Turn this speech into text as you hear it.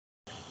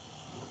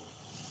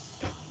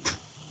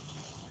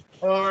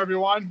Hello,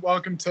 everyone.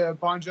 Welcome to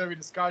Bon Jovi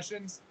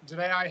Discussions.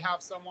 Today, I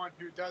have someone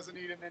who doesn't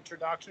need an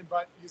introduction,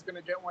 but he's going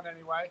to get one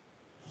anyway.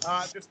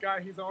 This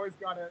guy, he's always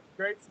got a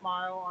great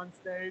smile on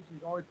stage.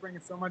 He's always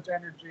bringing so much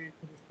energy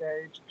to the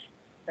stage.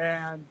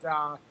 And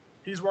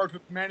he's worked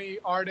with many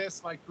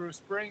artists like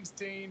Bruce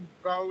Springsteen,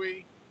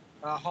 Bowie,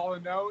 Hall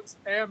 & Oates,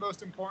 and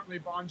most importantly,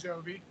 Bon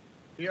Jovi.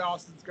 He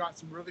also has got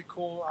some really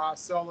cool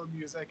solo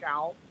music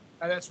out.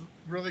 And that's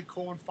really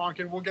cool and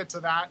funky. We'll get to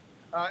that.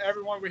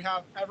 Everyone, we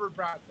have Everett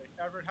Bradley.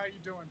 Everett, how you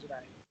doing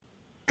today?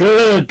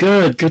 Good,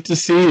 good. Good to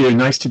see you.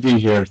 Nice to be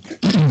here.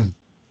 Thanks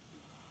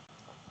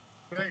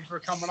for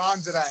coming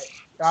on today.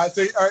 Are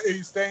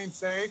you staying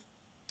safe?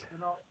 You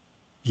know,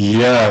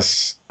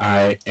 Yes,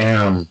 I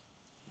am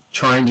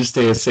trying to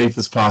stay as safe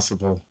as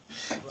possible.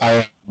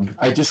 right.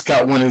 I just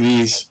got one of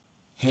these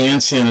hand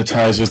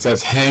sanitizers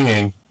that's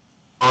hanging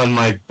on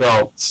my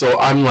belt, so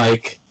I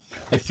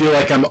feel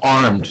like I'm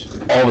armed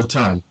all the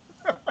time.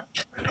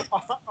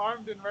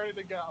 Armed and ready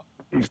to go.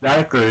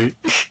 Exactly.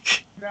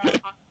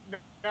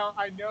 Now,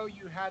 I know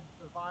you had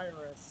the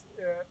virus,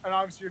 and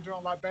obviously you're doing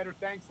a lot better,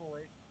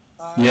 thankfully.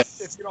 Yes,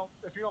 If you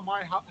don't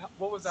mind,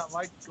 what was that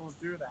like going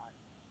through that?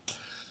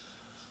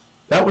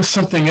 that was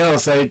something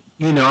else. I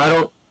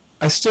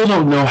still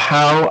don't know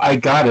how I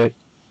got it.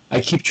 I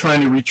keep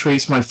trying to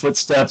retrace my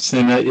footsteps,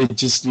 and it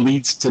just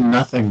leads to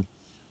nothing.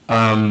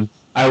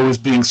 I was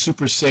being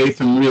super safe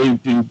and really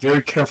being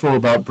very careful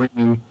about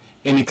bringing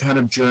any kind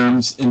of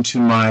germs into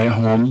my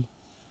home.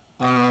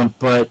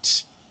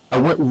 But I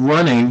went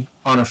running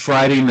on a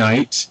Friday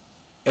night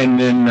and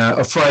then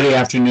a Friday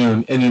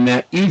afternoon. And then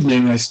that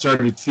evening, I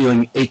started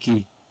feeling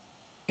achy.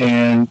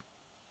 And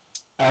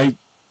I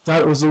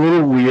thought it was a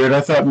little weird.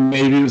 I thought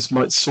maybe it was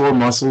my sore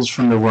muscles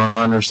from the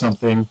run or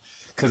something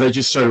because I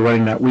just started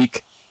running that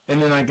week.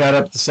 And then I got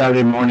up the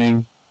Saturday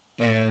morning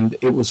and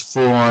it was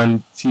full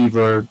on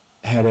fever,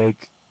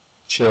 headache,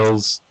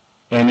 chills.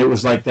 And it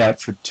was like that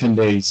for 10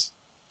 days Oh,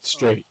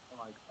 straight.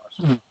 oh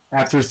my gosh.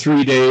 After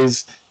 3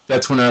 days,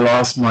 that's when I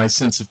lost my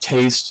sense of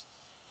taste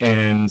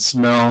and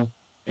smell.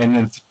 And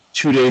then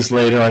 2 days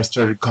later, I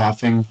started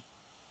coughing.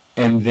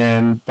 And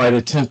then by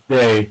the 10th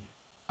day,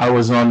 I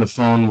was on the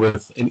phone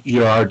with an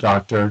ER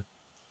doctor,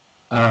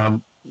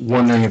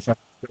 wondering if I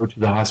could go to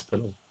the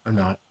hospital or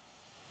not.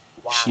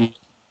 Wow. She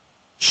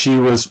she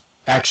was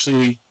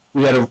actually,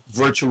 we had a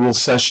virtual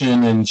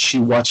session, and she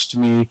watched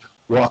me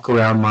walk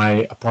around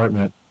my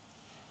apartment,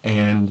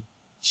 and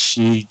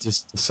she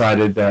just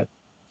decided that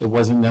it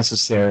wasn't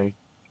necessary.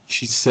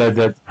 She said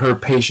that her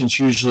patients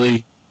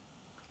usually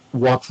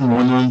walk from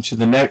one room to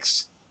the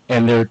next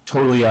and they're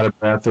totally out of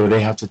breath, or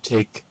they have to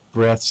take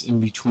breaths in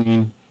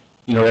between,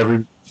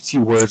 every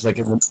few words, like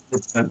in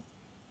the.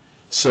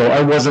 So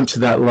I wasn't to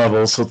that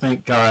level. So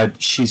thank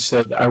God she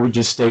said I would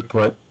just stay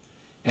put.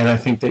 And I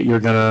think that you're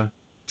going to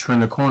turn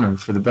the corner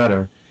for the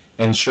better.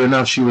 And sure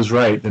enough, she was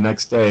right. The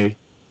next day,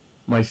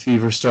 my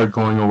fever started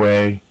going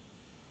away.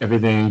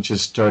 Everything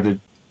just started,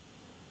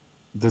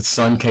 the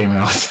sun came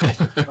out.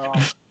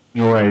 Oh,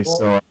 Anyway, well,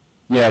 so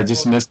yeah, I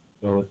just well, missed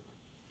it.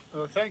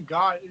 thank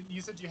God.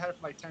 You said you had it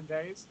for like 10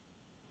 days?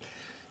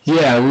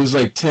 Yeah, it was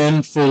like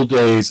 10 full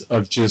days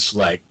of just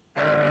like,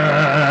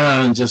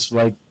 just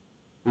like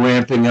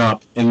ramping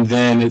up. And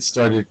then it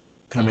started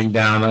coming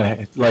down. I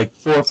had like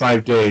 4 or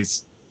 5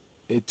 days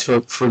it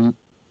took from,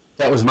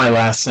 that was my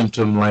last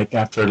symptom, like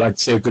after, I'd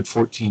say a good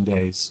 14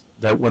 days,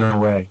 that went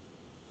away.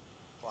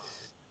 Wow.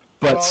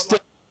 But Well, still,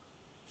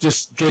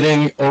 just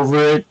getting over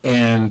it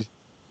and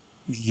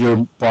your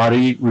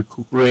body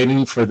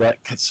recuperating for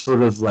that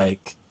sort of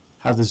like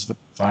how this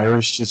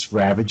virus just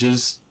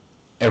ravages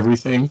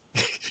everything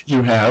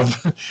you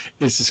have.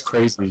 It's just yeah,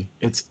 crazy.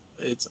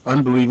 It's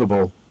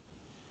unbelievable,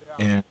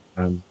 yeah.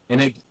 and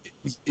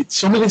it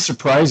so many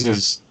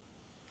surprises.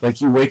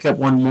 Like you wake up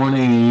one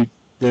morning and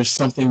there's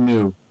something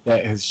new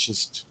that has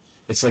just.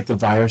 It's like the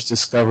virus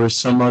discovers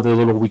some other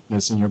little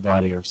weakness in your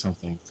body or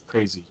something. It's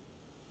crazy.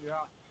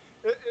 Yeah,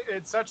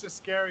 it's such a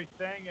scary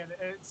thing, and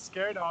it's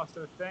scary to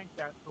also think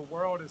that the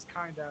world is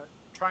kind of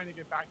trying to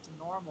get back to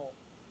normal.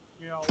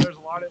 There's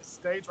a lot of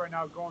states right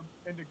now going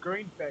into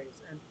green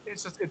phase, and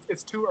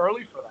it's too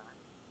early for that.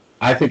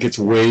 I think it's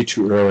way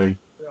too early.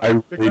 Yeah, I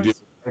really do.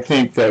 because I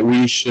think that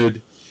we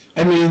should.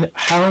 I mean,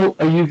 how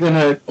are you going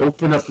to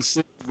open up the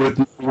city with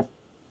no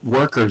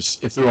workers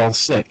if they're all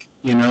sick?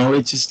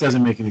 It just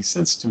doesn't make any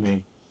sense to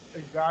me.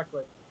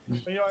 exactly,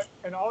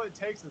 and all it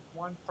takes is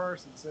one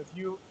person. So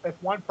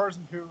if one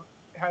person who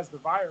has the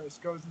virus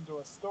goes into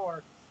a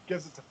store,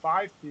 gives it to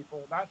five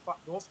people,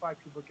 those five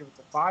people give it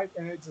to five,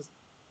 and it just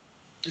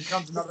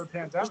becomes another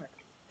pandemic.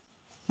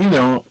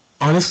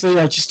 Honestly,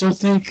 I just don't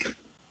think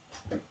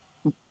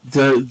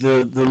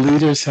the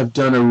leaders have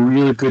done a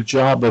really good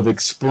job of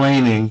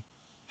explaining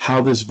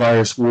how this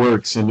virus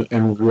works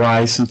and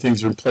why some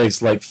things are in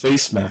place, like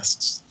face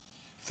masks.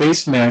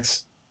 Face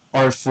masks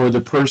are for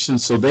the person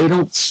so they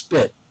don't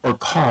spit or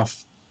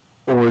cough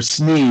or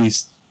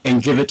sneeze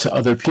and give it to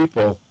other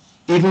people.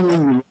 Even Right.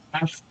 when you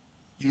laugh,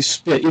 you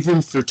spit. Even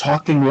if you're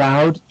talking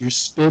loud, you're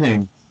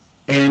spitting.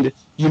 And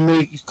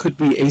you could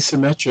be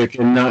asymmetric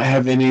and not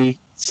have any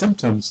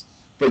symptoms,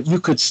 but you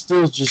could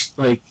still just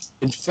like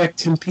infect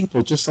 10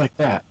 people just like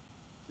that.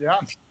 Yeah.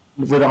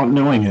 Without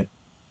knowing it.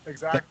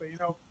 Exactly. You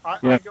know,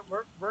 Yeah.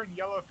 we're in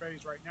yellow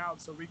phase right now,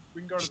 so we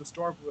can go to the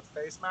store with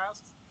face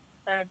masks,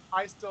 and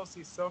I still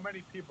see so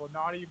many people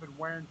not even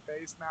wearing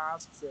face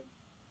masks, and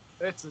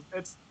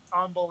it's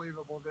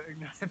unbelievable the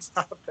ignorance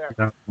out there.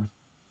 Yeah.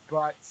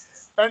 But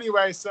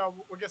anyway, so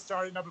we'll get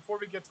started now. Before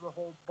we get to the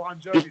whole Bon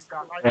Jovi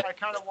stuff, I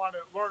kind of want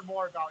to learn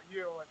more about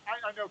you, and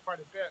I know quite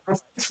a bit.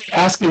 But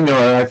Asking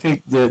though, I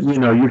think that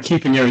you're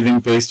keeping everything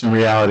based in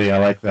reality. I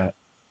like that.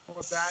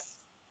 what's that?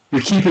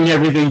 You're keeping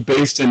everything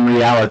based in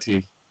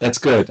reality. That's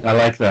good. I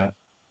like that.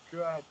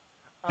 Good.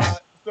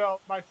 So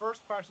my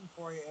first question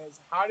for you is,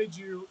 how did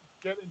you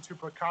get into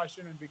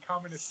percussion and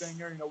becoming a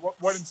singer? You know,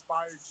 what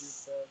inspired you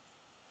to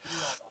do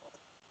all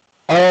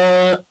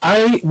that?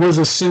 I was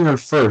a singer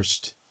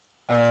first.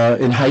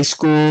 In high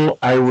school,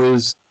 I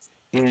was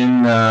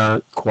in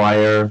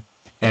choir,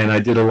 and I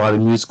did a lot of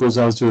musicals.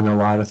 I was doing a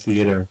lot of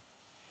theater,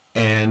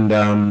 and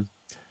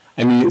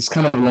I mean, it's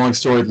kind of a long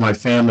story with my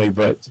family,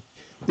 but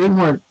they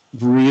weren't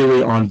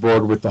really on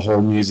board with the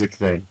whole music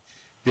thing.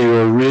 They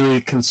were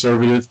really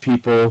conservative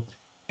people,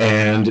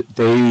 and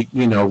they,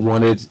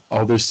 wanted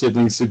all their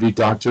siblings to be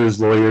doctors,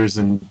 lawyers,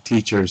 and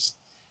teachers.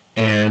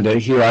 And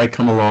here I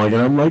come along,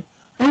 and I'm like,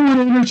 I want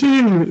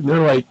entertainment. And they're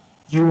like,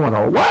 you want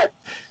a what?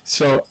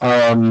 So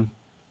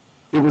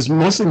it was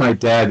mostly my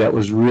dad that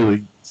was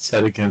really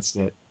set against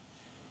it.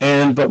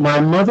 But my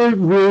mother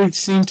really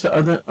seemed to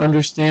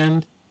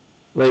understand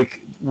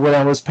like what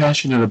I was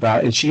passionate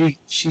about, and she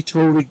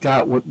totally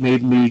got what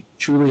made me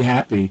truly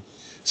happy.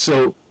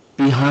 So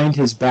behind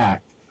his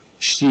back,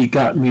 she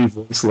got me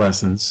voice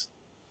lessons,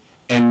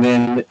 and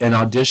then an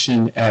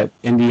audition at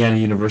Indiana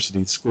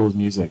University School of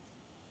Music,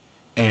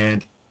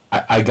 and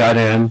I got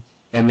in,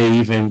 and they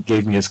even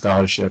gave me a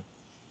scholarship.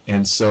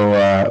 And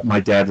so my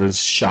dad was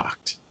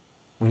shocked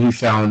when he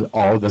found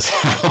all this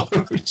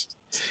out.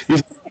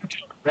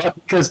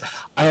 Because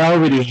I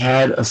already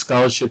had a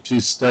scholarship to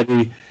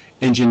study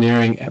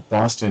engineering at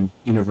Boston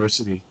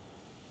University,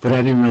 but I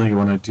didn't really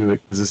want to do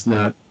it because it's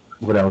not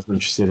what I was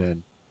interested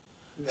in.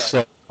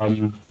 Yeah.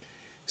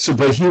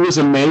 But he was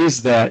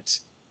amazed that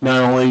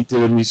not only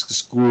did a music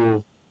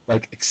school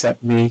like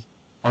accept me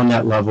on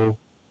that level,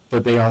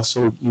 but they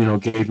also,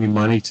 gave me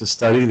money to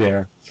study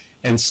there.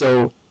 And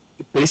so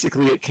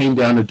basically it came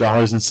down to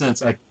dollars and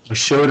cents. I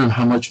showed him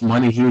how much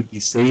money he would be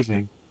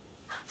saving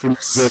from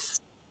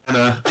this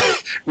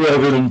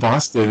rather than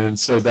Boston, and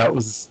so that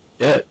was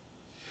it.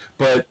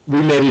 But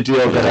we made a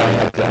deal that I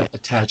had to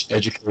attach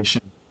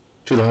education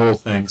to the whole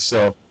thing.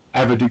 So I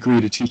have a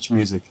degree to teach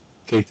music,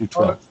 K through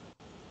 12.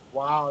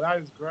 Wow, that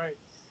is great.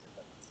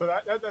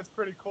 So that's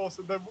pretty cool.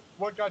 So then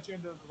what got you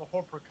into the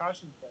whole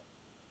percussion thing?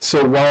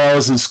 So while I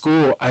was in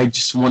school, I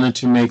just wanted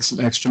to make some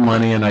extra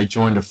money, and I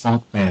joined a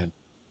funk band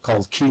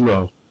called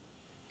Kilo.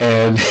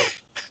 And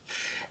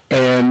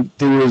I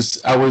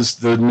was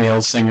the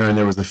male singer, and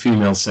there was the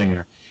female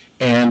singer.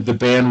 And the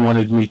band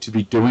wanted me to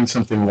be doing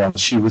something while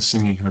she was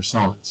singing her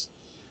songs.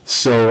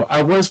 So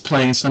I was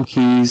playing some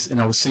keys,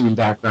 and I was singing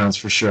backgrounds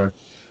for sure.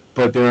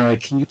 But they were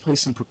like, can you play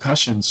some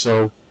percussion?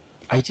 So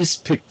I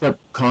just picked up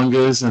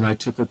congas, and I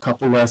took a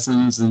couple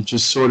lessons, and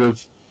just sort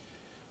of,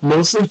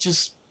 mostly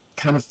just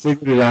kind of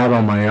figured it out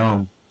on my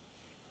own.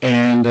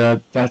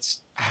 And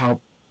that's how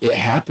it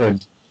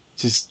happened,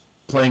 just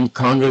playing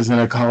congas in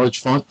a college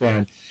funk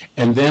band.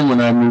 And then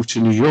when I moved to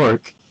New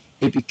York,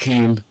 it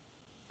became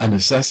a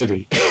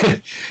necessity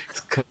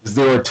because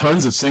there were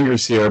tons of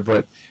singers here,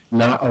 but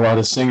not a lot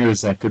of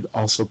singers that could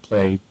also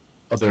play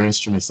other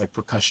instruments like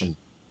percussion.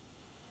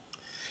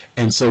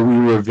 And so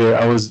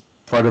I was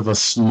part of a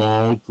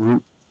small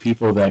group of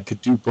people that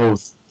could do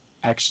both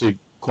actually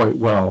quite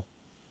well.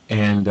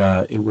 And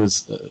it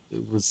was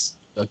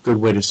a good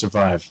way to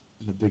survive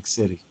in a big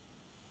city.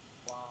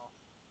 Wow.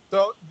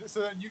 So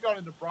then you got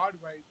into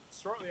Broadway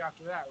shortly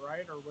after that,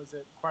 right? Or was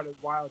it quite a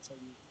while till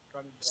you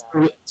got into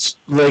Broadway?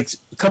 Like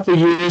a couple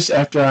of years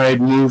after I had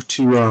moved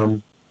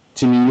to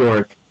New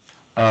York,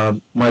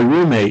 my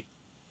roommate,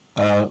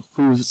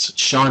 who's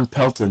Sean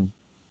Pelton.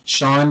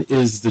 Sean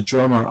is the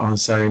drummer on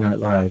Saturday Night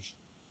Live.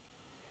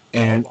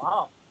 And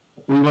wow.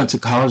 We went to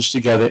college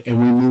together, and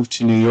we moved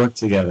to New York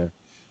together.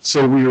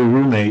 So we were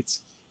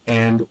roommates.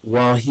 And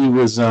while he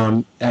was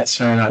at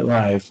Saturday Night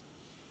Live,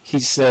 he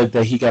said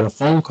that he got a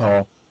phone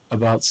call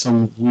about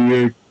some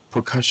weird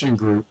percussion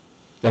group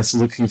that's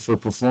looking for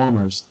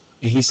performers.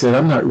 And he said,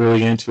 I'm not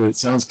really into it. It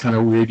sounds kind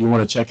of weird. You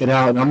want to check it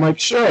out? And I'm like,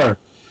 sure.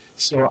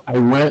 So I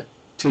went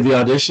to the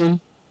audition,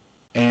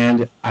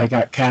 and I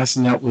got cast,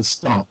 and that was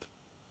Stomp.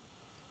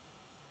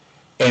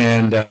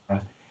 And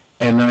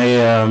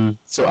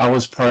so I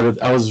was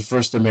I was the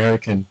first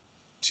American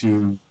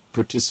to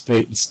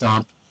participate in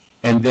Stomp.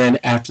 And then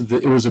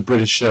it was a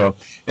British show.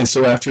 And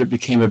so after it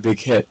became a big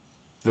hit,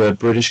 the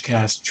British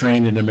cast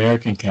trained an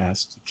American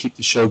cast to keep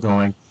the show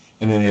going,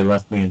 and then they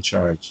left me in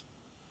charge.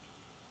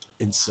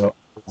 And so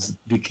I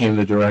became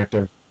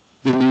the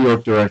New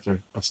York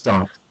director of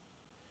Stomp.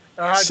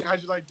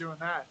 How'd you like doing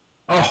that?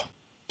 Oh,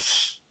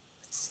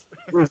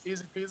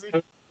 easy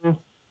peasy.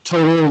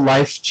 total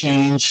life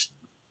change,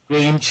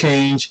 game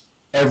change,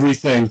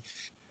 everything.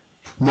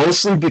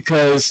 Mostly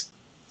because,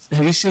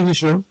 have you seen the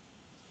show?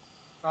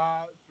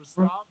 For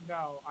some,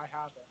 no, I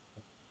haven't.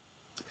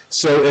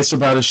 So it's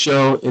about a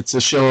show. It's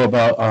a show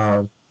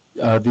about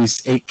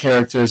these 8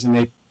 characters, and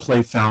they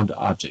play found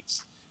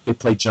objects. They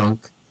play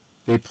junk.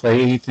 They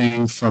play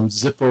anything from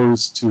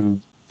Zippos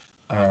to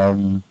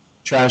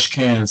trash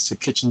cans to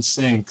kitchen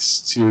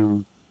sinks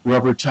to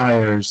rubber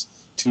tires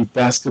to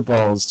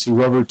basketballs to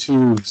rubber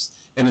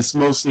tubes, and it's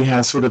mostly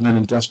has sort of an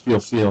industrial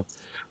feel.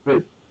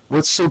 But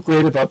what's so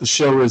great about the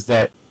show is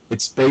that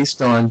it's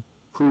based on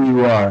who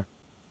you are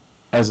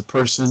as a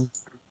person,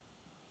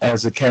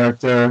 as a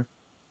character,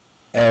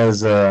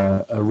 as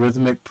a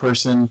rhythmic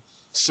person.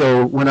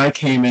 So when I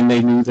came in,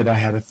 they knew that I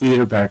had a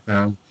theater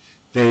background.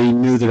 They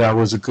knew that I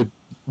was a good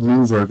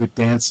mover, a good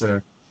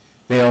dancer.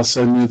 They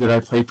also knew that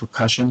I played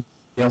percussion.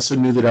 They also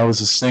knew that I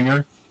was a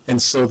singer. And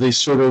so they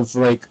sort of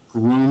like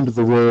groomed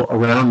the role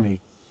around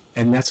me.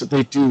 And that's what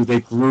they do.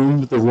 They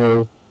groomed the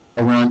role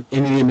around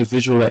any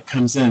individual that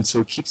comes in.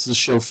 So it keeps the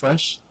show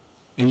fresh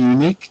and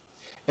unique.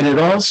 And it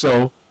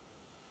also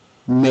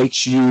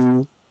makes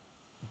you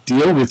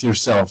deal with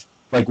yourself.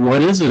 Like,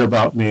 what is it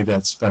about me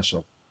that's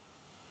special?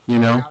 You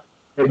know?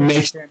 Yeah, it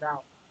makes stand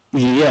out.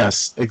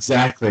 Yes,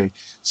 exactly.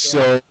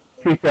 So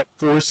I think that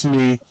forced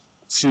me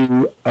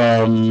to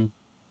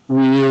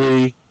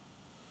really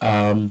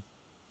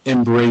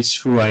embrace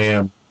who I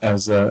am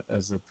as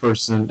a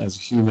person, as a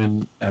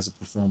human, as a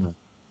performer.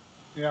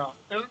 Yeah,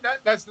 and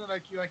that's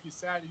like you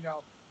said,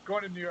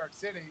 going to New York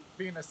City,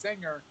 being a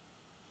singer,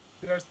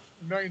 there's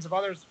millions of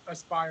others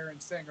aspiring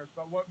singers,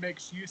 but what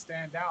makes you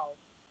stand out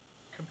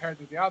compared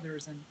to the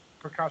others? And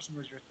percussion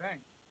was your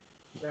thing.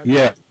 That made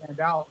you stand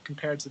out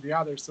compared to the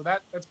others. So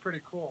that's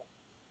pretty cool.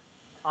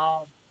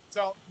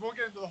 So we'll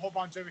get into the whole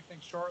Bon Jovi thing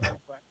shortly,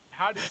 but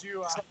how did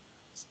you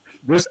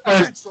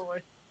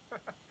eventually?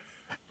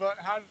 But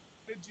how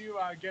did you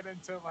get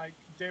into like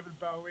David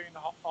Bowie and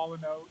Hall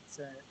 & Oates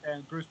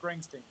and Bruce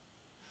Springsteen?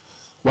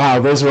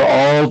 Wow, those are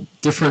all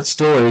different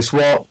stories.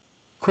 Well,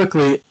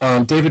 quickly,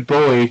 David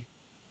Bowie,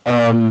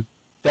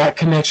 that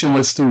connection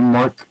was through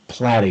Mark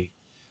Platty.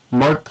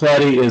 Mark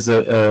Platty is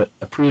a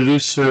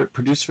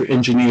producer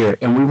engineer,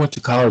 and we went to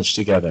college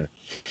together.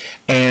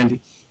 And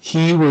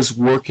he was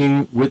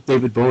working with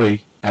David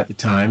Bowie at the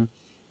time,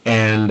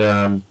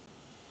 and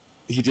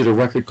he did a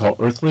record called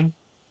Earthling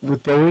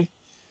with Bowie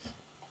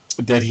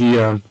that he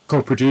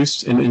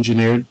co-produced and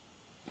engineered.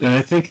 And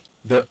I think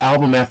the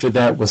album after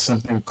that was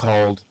something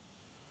called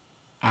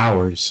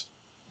Hours,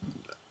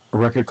 a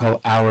record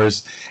called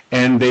Hours,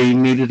 and they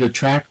needed a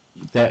track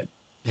that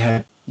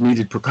had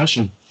needed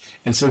percussion.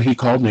 And so he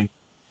called me,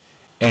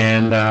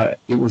 and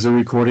it was a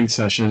recording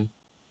session,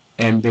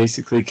 and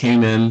basically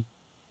came in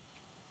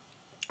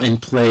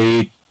and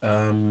played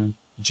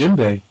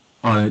djembe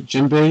on it,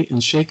 djembe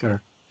and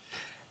shaker.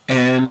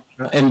 And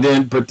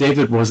then, but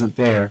David wasn't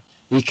there.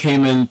 He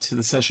came into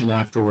the session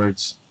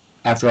afterwards,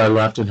 after I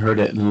left and heard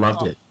it and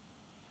loved it.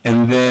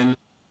 And then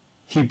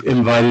he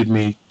invited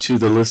me to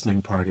the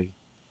listening party,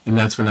 and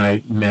that's when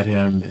I met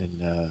him,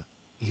 and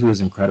he was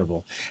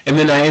incredible. And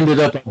then I ended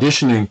up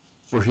auditioning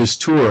for his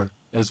tour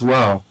as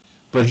well,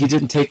 but he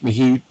didn't take me.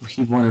 He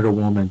wanted a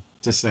woman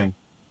to sing.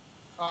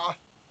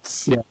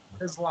 Yeah,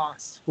 his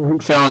loss. He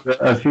found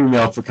a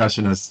female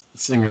percussionist,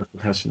 singer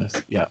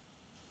percussionist. Yeah.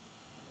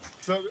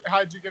 So how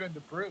did you get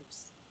into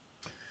Bruce?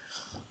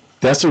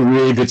 That's a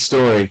really good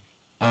story.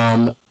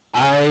 This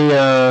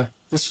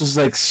was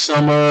like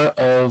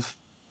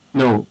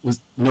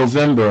was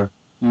November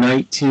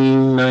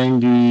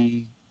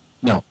 1990.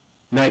 No,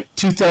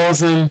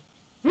 2000.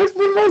 When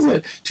was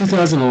it?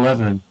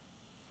 2011.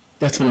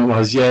 That's when it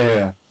was.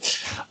 Yeah.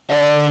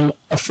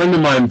 A friend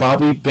of mine,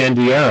 Bobby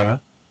Bandiera.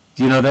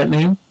 Do you know that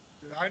name?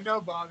 I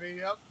know Bobby.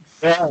 Yep.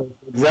 Yeah,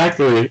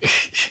 exactly.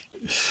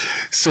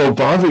 So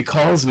Bobby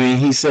calls me.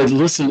 He said,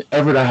 "Listen,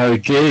 Everett, I have a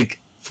gig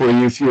for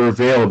you if you're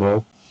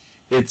available."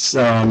 It's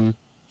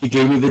he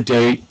gave me the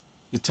date,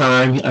 the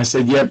time. I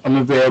said, "Yep, I'm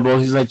available."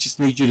 He's like, "Just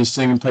need you to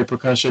sing and play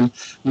percussion."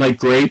 I'm like,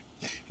 "Great."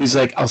 He's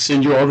like, "I'll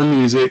send you all the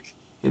music,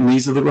 and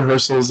these are the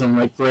rehearsals." I'm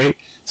like, "Great."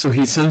 So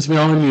he sends me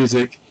all the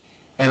music,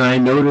 and I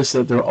notice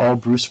that they're all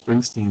Bruce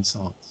Springsteen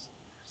songs.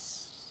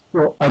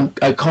 So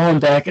I call him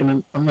back,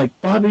 and I'm like,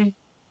 "Bobby,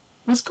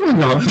 what's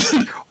going on?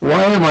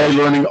 Why am I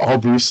learning all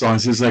Bruce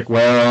songs?" He's like,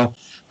 "Well,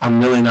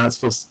 I'm really not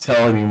supposed to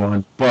tell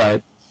anyone,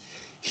 but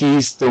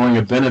he's throwing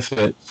a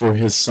benefit for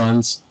his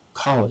son's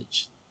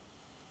college.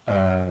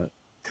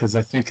 Because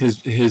I think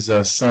his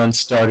son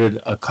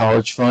started a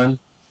college fund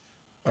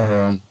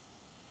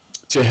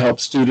to help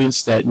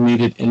students that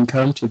needed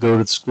income to go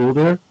to school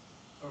there."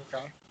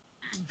 Okay.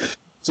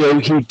 So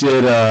he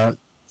did.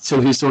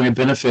 So he's throwing a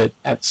benefit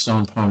at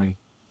Stone Pony,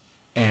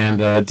 and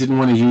didn't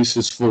want to use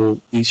his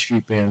full E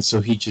Street band, so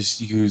he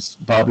just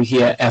used Bobby.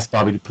 He asked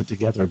Bobby to put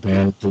together a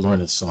band to learn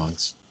his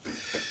songs.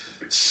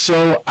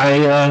 So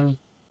I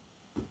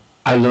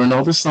learned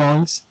all the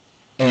songs,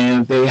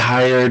 and they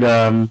hired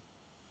a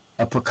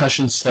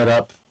percussion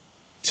setup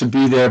to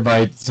be there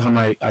by the time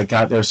I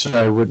got there, so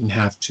I wouldn't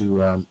have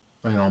to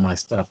bring all my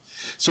stuff.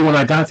 So when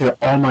I got there,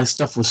 all my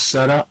stuff was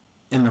set up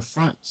in the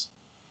front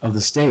of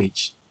the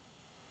stage,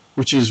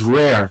 which is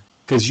rare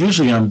because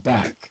usually I'm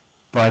back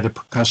by the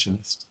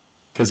percussionist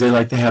because they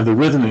like to have the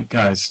rhythmic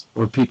guys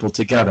or people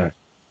together.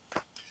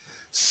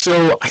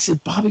 So I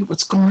said, Bobby,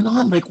 what's going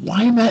on? Like,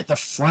 why am I at the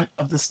front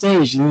of the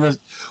stage? And he goes,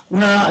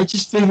 well, I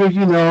just figured,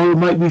 it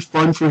might be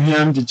fun for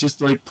him to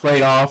just like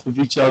play off of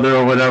each other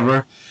or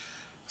whatever.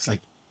 It's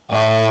like,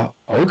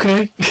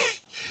 okay.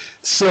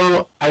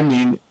 So, I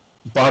mean,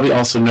 Bobby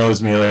also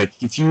knows me. Like,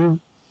 if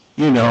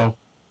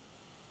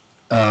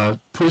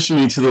push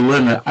me to the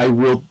limit, I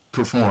will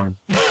perform.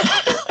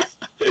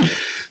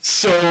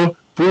 So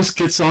Bruce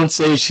gets on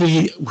stage.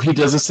 He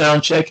does a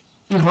sound check.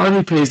 He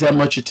hardly pays that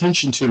much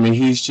attention to me.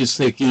 He's just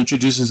like, he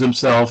introduces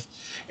himself,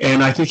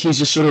 and I think he's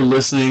just sort of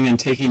listening and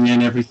taking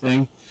in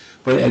everything.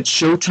 But at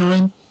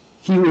showtime,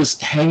 he was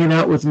hanging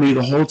out with me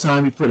the whole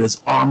time. He put his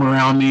arm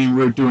around me, and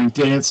we were doing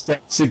dance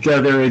steps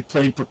together and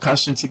playing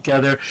percussion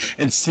together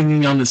and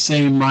singing on the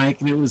same mic.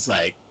 And it was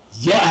like,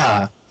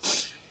 yeah.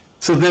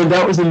 So then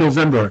that was in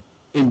November.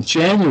 In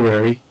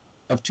January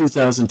of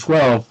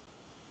 2012,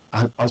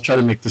 I'll try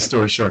to make the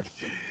story short.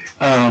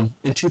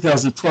 In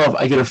 2012,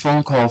 I get a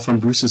phone call from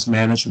Bruce's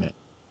management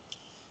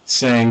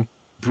saying,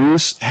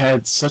 Bruce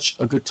had such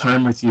a good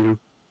time with you,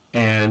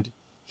 and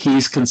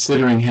he's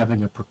considering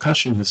having a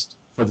percussionist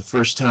for the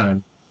first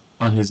time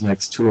on his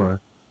next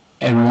tour,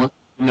 and wants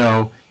to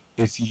know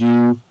if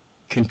you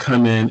can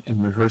come in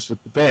and rehearse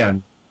with the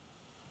band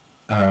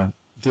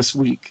this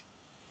week.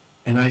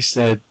 And I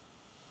said,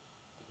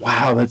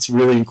 wow, that's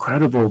really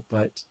incredible,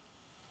 but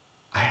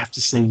I have to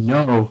say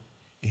no.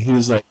 And he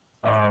was like,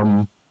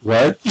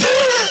 what?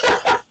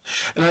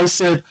 And I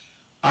said,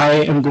 I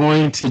am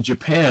going to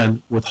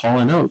Japan with Hall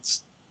 &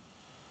 Oates,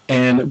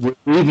 and we're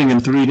leaving in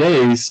 3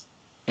 days,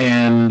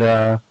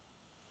 and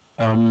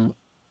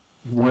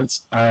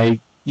once I,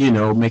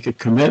 make a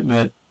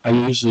commitment, I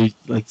usually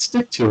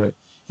stick to it.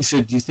 He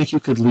said, do you think you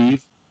could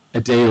leave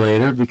a day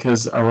later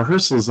because our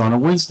rehearsal is on a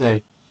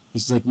Wednesday?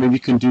 He's like, maybe you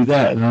can do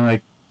that. And I'm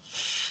like,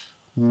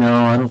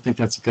 no, I don't think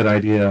that's a good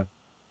idea.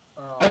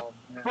 Oh,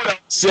 man. What I'm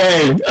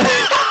saying.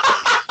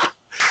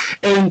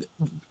 And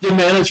the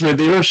management,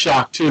 they were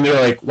shocked too, and they were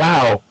like,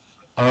 wow,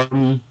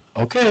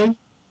 okay,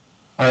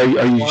 are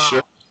you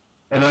sure?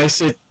 And I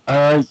said,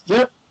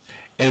 yep.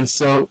 And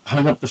so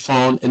hung up the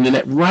phone, and then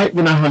right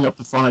when I hung up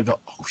the phone, I go,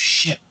 oh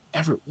shit,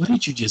 Everett, what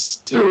did you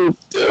just do?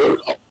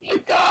 Dude, oh my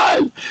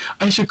God,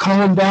 I should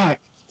call him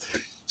back.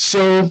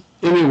 So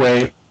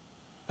anyway,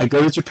 I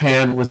go to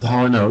Japan with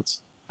Hall &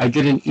 Oates. I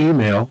get an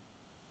email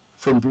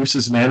from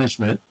Bruce's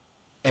management,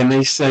 and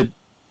they said,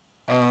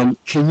 can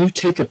you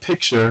take a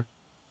picture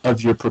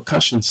of your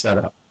percussion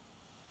setup,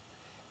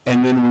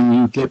 and then when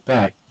you get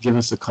back, give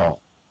us a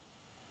call.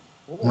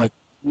 I'm like,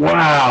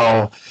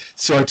 wow.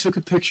 So I took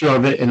a picture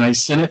of it and I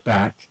sent it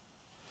back,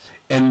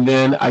 and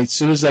then as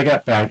soon as I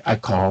got back, I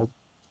called,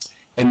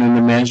 and then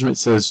the management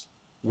says,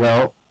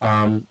 well,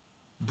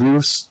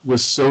 Bruce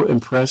was so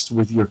impressed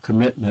with your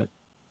commitment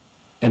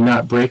and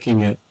not breaking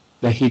it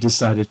that he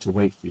decided to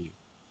wait for you.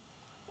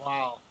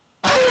 Wow.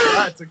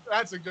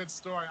 That's a good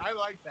story. I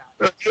like that.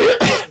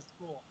 That's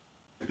cool.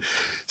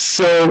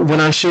 So when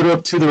I showed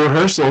up to the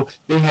rehearsal,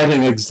 they had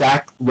an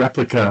exact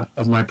replica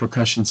of my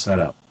percussion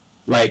setup,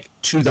 like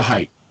to the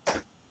height,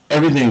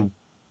 everything.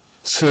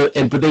 So,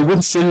 but they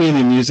wouldn't send me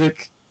any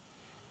music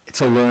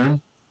to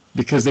learn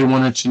because they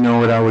wanted to know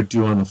what I would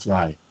do on the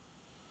fly.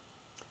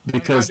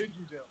 Because how did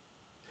you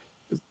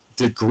do?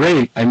 Did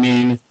great. I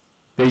mean,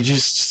 they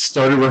just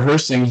started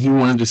rehearsing. He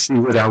wanted to see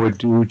what I would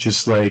do,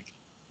 just like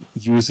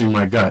using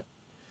my gut,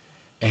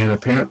 and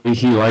apparently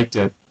he liked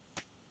it.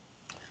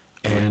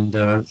 And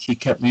he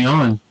kept me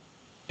on,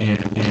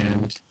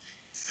 and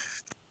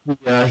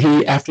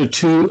he after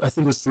I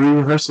think it was 3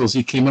 rehearsals,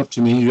 he came up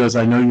to me. He goes,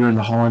 I know you're in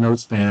the Hall &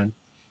 Oates band.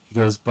 He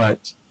goes,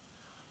 but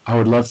I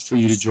would love for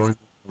you to join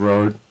the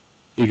road.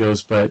 He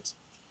goes, but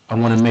I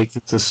want to make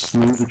this as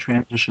smooth a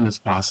transition as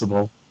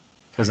possible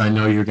because I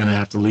know you're going to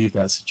have to leave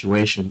that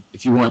situation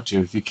if you want to,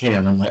 if you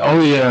can. I'm like,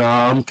 oh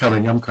yeah, I'm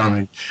coming.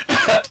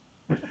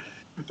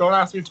 Don't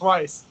ask me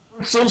twice.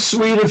 So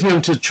sweet of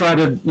him to try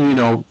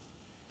to,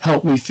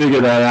 help me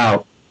figure that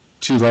out,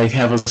 to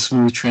have a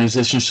smooth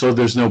transition so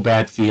there's no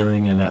bad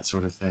feeling and that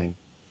sort of thing.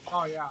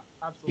 Oh yeah,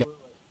 absolutely.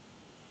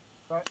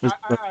 Yeah. But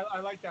I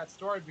like that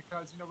story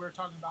because we were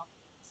talking about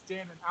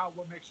standing out,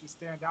 what makes you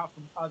stand out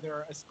from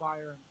other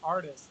aspiring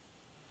artists,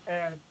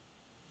 and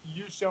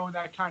you showing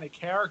that kind of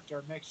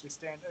character makes you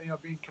stand,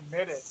 being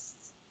committed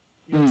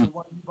to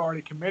what you've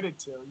already committed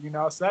to,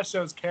 so that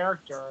shows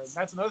character, and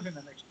that's another thing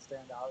that makes you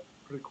stand out.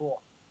 It's pretty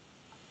cool.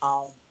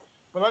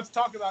 But let's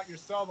talk about your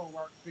solo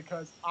work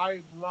because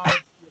I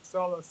love your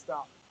solo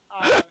stuff.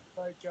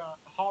 Like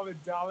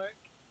Holodelic.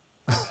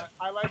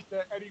 I like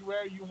the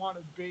Anywhere You Want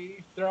to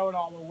Be, Throw It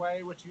All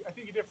Away, which I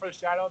think you did for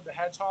Shadow of the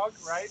Hedgehog,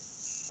 right?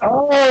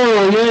 Oh,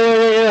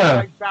 yeah.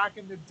 Like back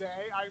in the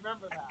day. I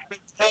remember that.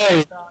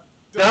 Hey.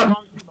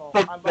 Dysfunctional. I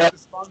love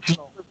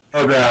Dysfunctional.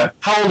 Oh, that.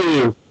 How old are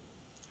you?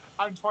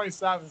 I'm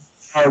 27.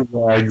 Oh,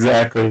 yeah,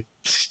 exactly.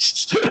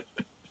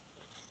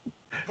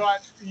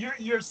 but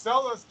your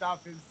solo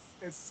stuff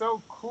is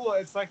so cool.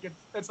 It's like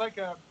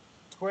a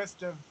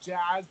twist of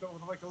jazz, but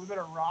with like a little bit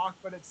of rock.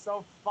 But it's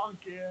so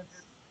funky, and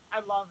I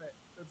love it.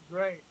 It's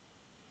great.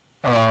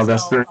 Oh,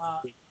 that's So,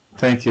 very.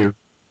 Thank you.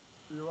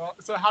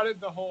 so how did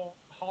the whole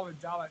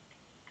Holodelic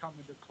come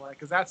into play?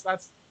 Because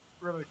that's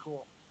really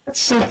cool. It's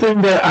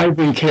something that I've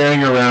been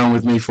carrying around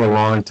with me for a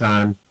long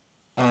time.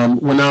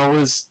 When I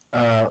was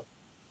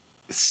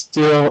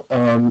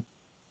still,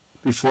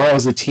 before I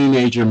was a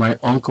teenager, my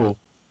uncle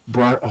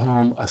brought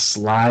home a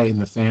Sly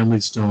and the Family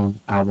Stone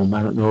album.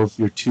 I don't know if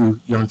you're too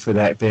young for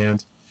that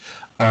band,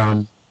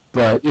 um,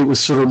 but it was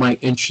sort of my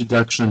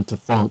introduction to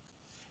funk.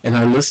 And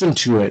I listened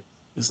to it.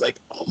 It's like,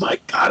 oh my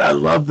God, I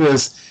love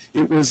this.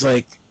 It was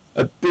like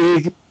a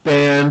big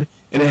band,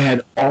 and it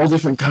had all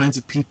different kinds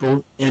of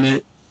people in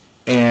it,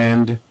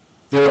 and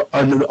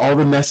all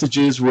the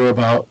messages were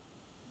about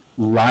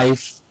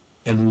life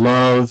and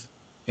love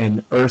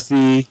and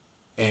earthy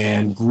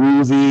and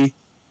groovy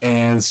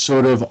and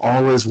sort of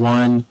all as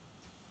one.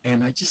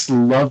 And I just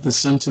love the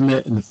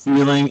sentiment and the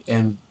feeling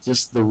and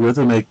just the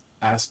rhythmic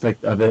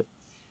aspect of it.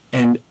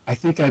 And I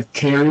think I've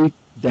carried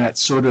that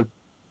sort of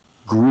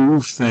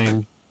groove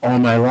thing all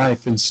my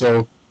life. And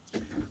so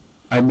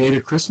I made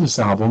a Christmas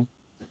album,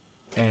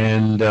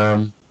 and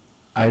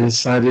I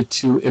decided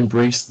to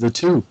embrace the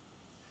two,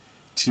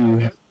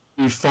 to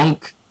be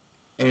funk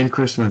and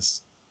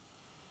Christmas.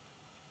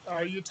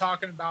 Are you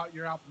talking about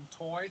your album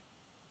Toy?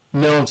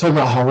 No, I'm talking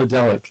about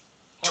Holodelic.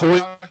 Toy,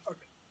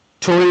 Okay.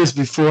 Toy is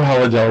before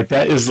Holodelic.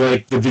 That is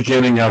like the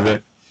beginning of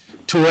it.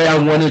 Toy, I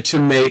wanted to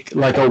make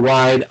like a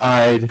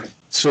wide-eyed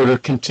sort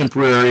of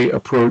contemporary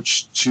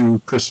approach to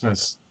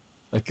Christmas,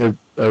 like a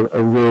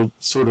real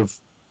sort of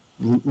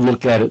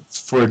look at it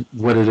for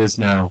what it is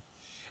now.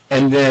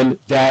 And then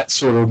that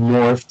sort of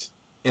morphed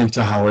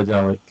into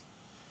Holodelic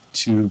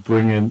to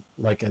bring in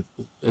like a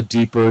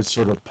deeper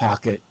sort of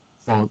pocket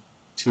funk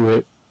to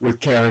it with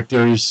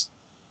characters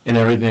and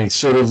everything,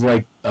 sort of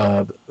like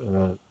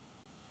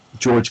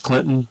George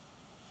Clinton,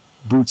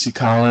 Bootsy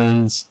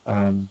Collins.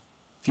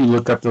 If you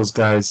look up those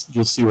guys,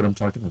 you'll see what I'm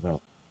talking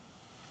about.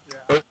 Yeah.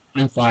 Earth,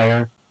 Wind,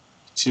 Fire.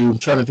 I'm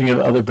trying to think of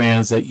other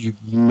bands that you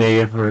may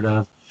have heard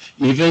of.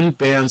 Even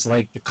bands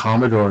like the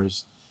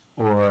Commodores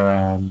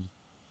or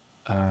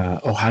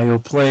Ohio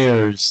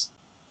Players,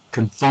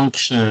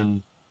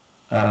 Confunction.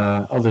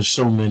 There's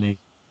so many.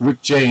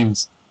 Rick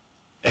James.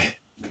 And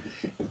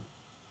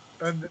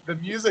the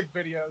music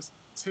videos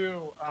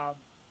too, to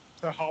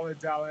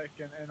Holodelic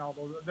and all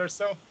those, they're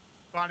so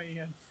funny,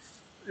 and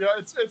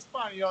it's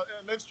funny.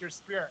 It lifts your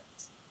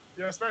spirits.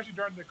 Especially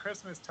during the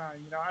Christmas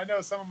time. I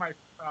know some of my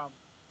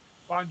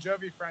Bon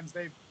Jovi friends,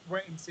 they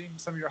went and seen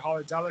some of your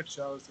Holodelic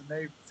shows, and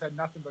they said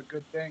nothing but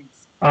good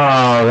things.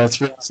 Oh,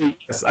 that's really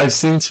yes, I've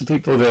seen some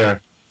people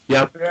there.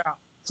 Yep. Yeah.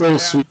 So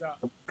sweet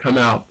come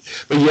out.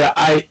 But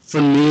yeah,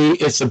 for me,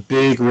 it's a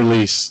big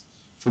release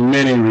for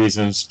many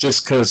reasons.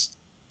 Just because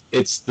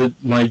it's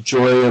my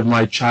joy of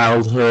my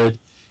childhood.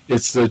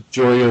 It's the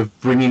joy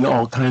of bringing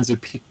all kinds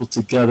of people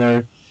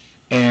together,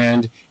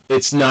 and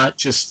it's not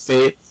just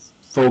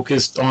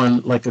focused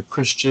on like a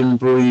Christian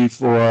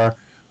belief or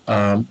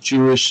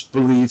Jewish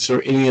beliefs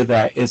or any of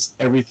that. It's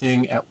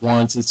everything at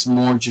once. It's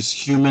more just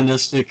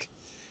humanistic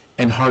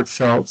and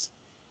heartfelt,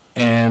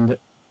 and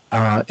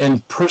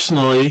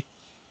personally,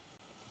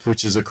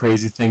 which is a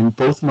crazy thing,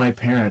 both my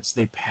parents,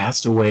 they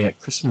passed away at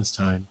Christmas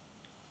time.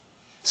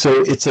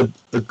 So it's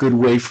a good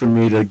way for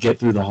me to get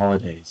through the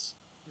holidays.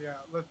 Yeah,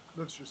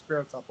 lifts your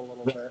spirits up a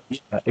little bit.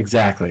 Yeah,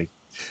 exactly.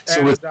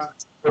 So we're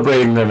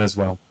celebrating them as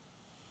well.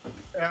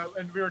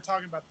 And we were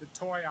talking about the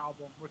Toy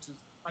album, which is,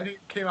 I think,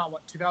 came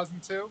out,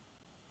 2002?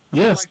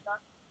 Yes. Like that?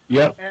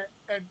 Yep.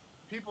 And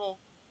people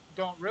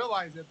don't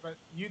realize it, but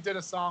you did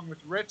a song with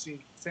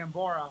Richie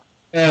Sambora.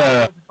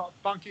 Yeah. What was it called?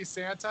 Funky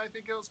Santa, I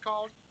think it was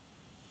called.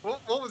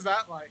 What was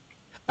that like?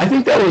 I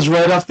think that was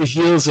right off the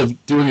heels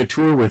of doing a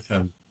tour with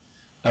him.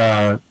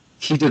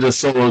 He did a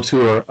solo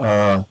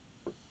tour.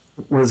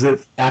 Was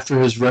it after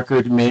his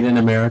record Made in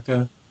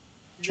America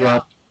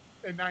dropped?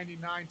 In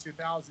 99,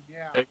 2000,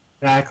 yeah.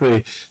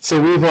 Exactly. So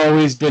we've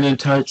always been in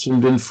touch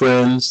and been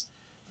friends,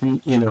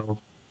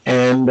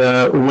 and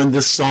when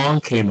this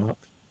song came up,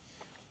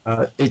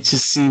 it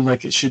just seemed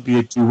like it should be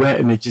a duet,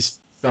 and it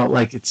just felt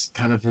like it's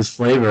kind of his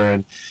flavor.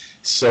 And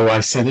so I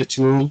sent it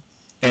to him,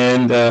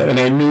 and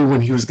I knew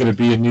when he was going to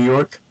be in New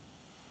York,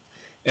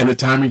 and the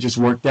timing just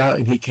worked out,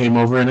 and he came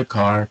over in a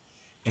car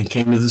and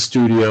came to the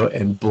studio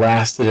and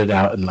blasted it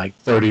out in like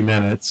 30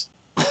 minutes.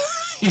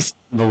 He's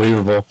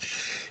unbelievable.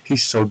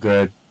 He's so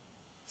good.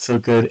 So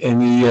good.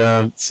 And he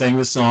sang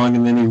the song,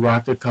 and then he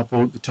rocked a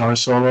couple guitar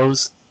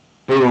solos.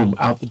 Boom,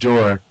 out the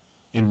door,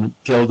 and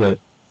killed it.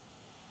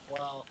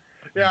 Wow.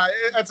 Yeah,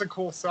 that's a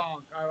cool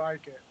song. I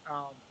like it.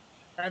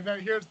 And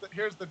then here's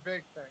the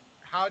big thing.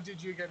 How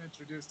did you get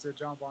introduced to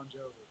John Bon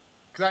Jovi?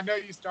 Because I know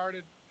you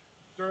started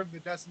during the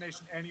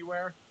Destination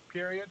Anywhere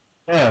period.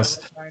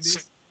 Yes.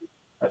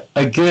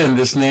 Again,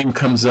 this name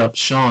comes up.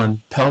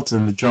 Sean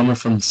Pelton, the drummer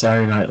from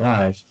Saturday Night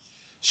Live.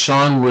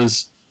 Sean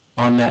was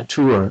on that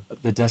tour,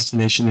 the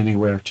Destination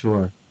Anywhere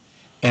tour,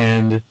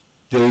 and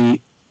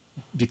they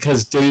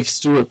because Dave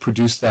Stewart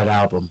produced that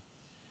album,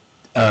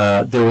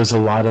 there was a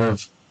lot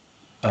of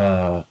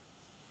uh,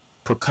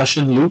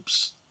 percussion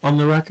loops on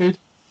the record,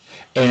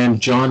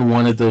 and John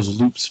wanted those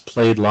loops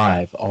played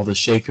live, all the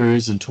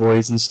shakers and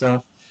toys and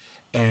stuff.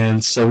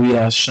 And so he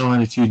asked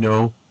Sean if you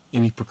know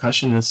any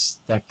percussionists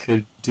that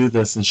could do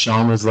this, and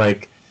Sean was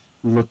like,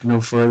 "Look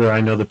no further.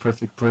 I know the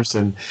perfect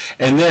person."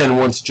 And then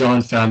once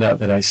John found out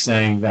that I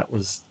sang, that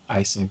was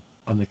icing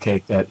on the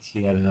cake that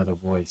he had another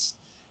voice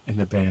in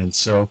the band.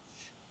 So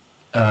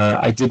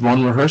I did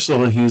one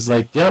rehearsal, and he was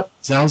like, "Yep,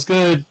 sounds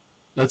good.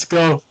 Let's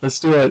go. Let's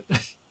do it."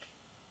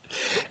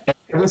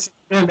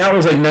 And that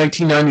was like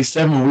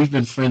 1997. We've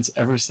been friends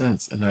ever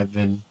since, and I've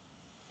been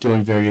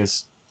doing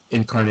various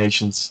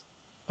incarnations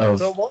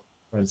of So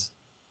friends.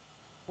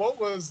 what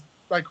was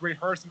like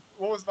rehearsing?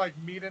 What was like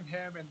meeting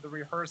him and the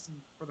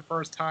rehearsing for the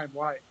first time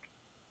like?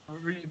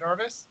 Were you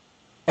nervous?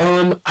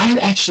 I had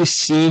actually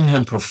seen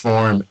him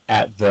perform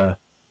at the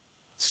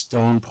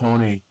Stone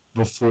Pony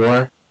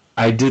before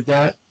I did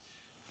that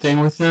thing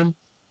with him,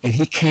 and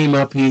he came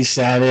up, he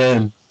sat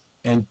in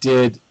and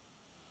did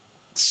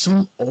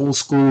some old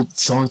school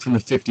song from the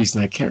 50s,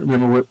 and I can't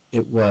remember what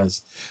it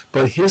was,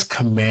 but his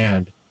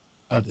command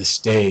of the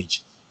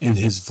stage and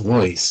his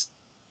voice,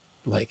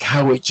 like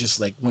how it just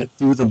like went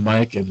through the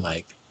mic and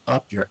like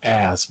up your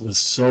ass, was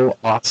so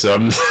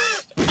awesome.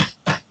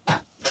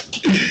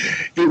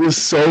 It was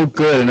so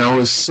good, and I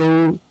was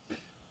so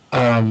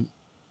um,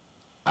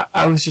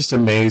 I was just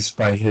amazed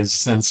by his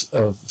sense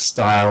of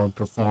style and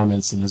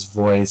performance and his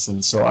voice,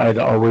 and so I'd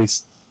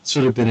always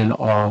sort of been in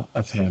awe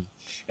of him.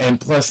 And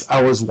plus,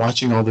 I was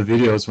watching all the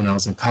videos when I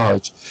was in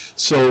college,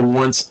 so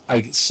once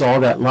I saw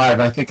that live,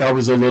 I think I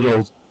was a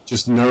little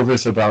just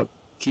nervous about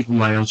keeping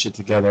my own shit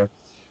together.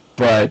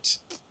 But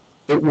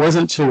it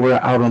wasn't till we're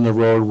out on the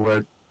road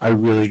where I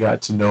really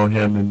got to know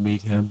him and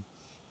meet him,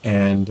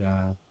 and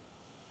uh,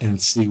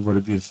 and see what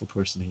a beautiful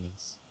person he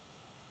is.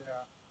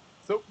 Yeah.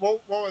 So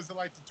what was it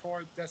like to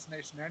tour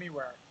Destination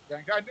Anywhere?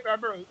 Then I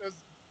remember it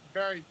was a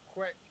very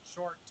quick,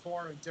 short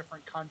tour in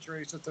different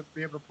countries just to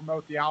be able to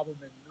promote the album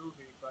and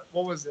movie. But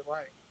what was it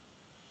like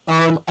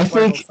I to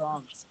play those think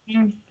songs?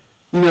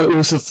 it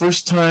was the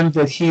first time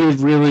that he had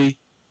really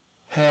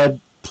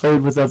had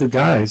played with other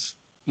guys,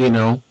 you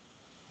know,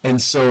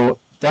 and so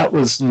that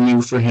was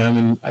new for him,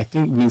 and I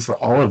think new for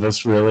all of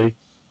us really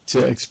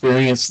to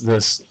experience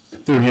this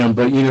through him.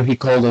 But he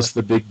called us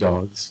the big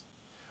dogs,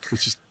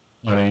 which is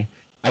funny.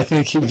 I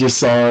think he just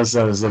saw us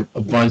as a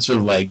bunch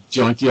of like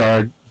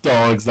junkyard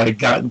dogs that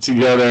gotten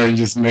together and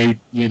just made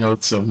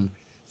some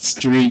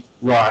street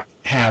rock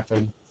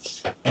happen.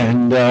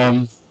 And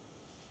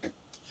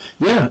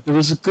yeah, it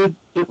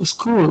was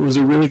cool. It was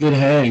a really good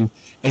hang,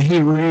 and he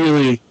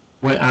really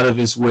went out of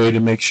his way to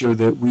make sure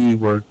that we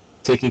were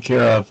taken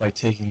care of by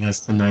taking us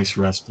to nice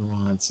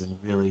restaurants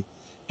and really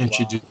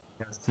Wow, introducing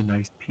us to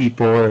nice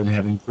people and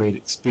having great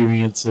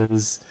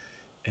experiences.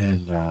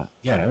 And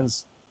yeah, it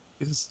was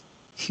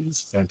he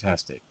was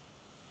fantastic.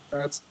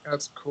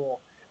 that's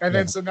cool. And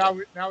Yeah. then so now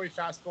we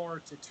fast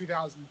forward to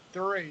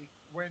 2003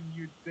 when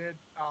you did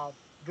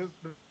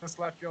this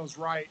Left Feels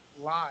Right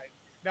live.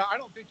 Now I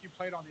don't think you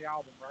played on the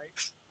album, right?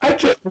 I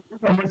can't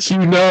believe how much you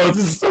know. This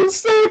is so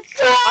sick.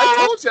 I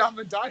told you I'm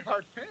a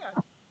diehard fan.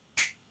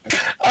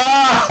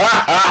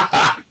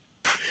 Ah!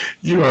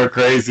 You are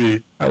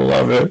crazy. I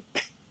love it.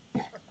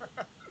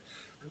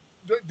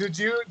 Did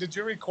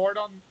you record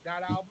on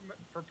that album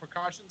for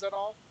percussions at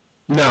all?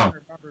 I don't No,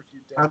 remember if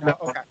you did. I'm No,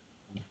 not. okay.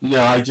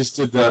 No, I just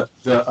did the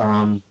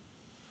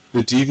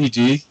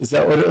DVD. Is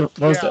that what it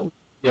was? Yeah, That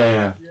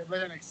yeah, yeah,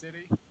 Atlantic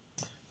City,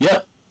 yeah.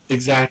 Yep,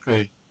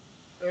 exactly.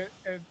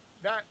 and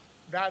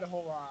that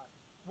whole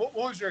what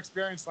was your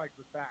experience like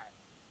with that?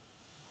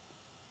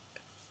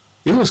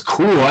 It was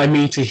cool. I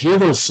mean, to hear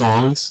those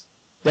songs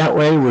that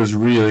way was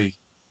really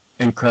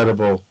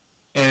incredible.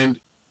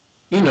 And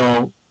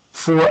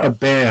for a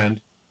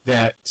band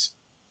that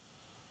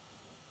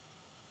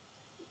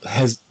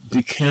has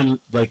become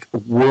like a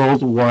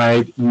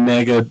worldwide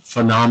mega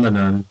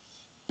phenomenon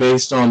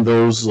based on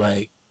those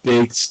like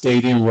big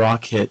stadium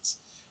rock hits,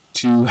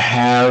 to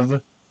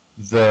have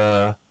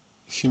the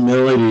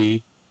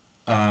humility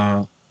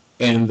uh,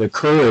 and the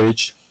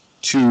courage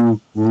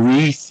to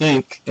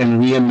rethink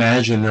and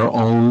reimagine their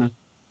own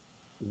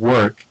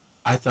work,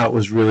 I thought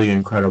was really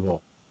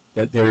incredible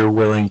that they were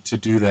willing to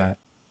do that,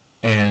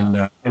 Yeah,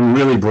 and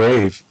really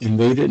brave, and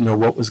they didn't know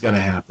what was going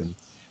to happen,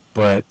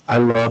 but I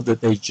love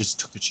that they just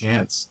took a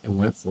chance and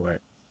went for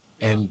it, yeah,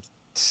 and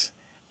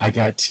I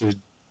got to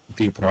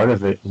be a part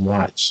of it and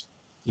watch,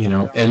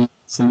 yeah. and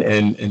listen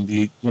and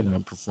be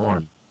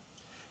perform,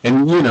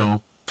 and it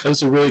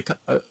was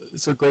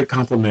it's a great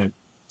compliment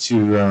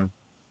to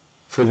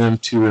for them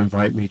to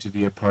invite me to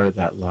be a part of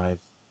that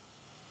live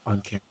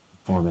on camera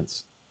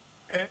performance.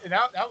 And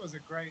that was a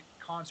great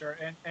concert.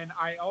 And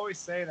I always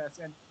say this,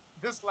 and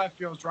this Left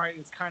Feels Right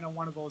is kind of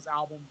one of those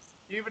albums,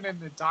 even in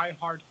the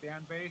diehard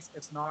fan base,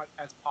 it's not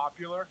as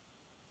popular,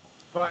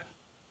 but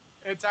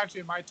it's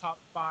actually my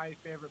top five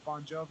favorite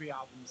Bon Jovi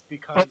albums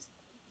Oh, because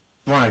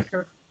Mike.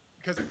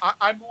 because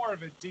I'm more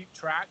of a deep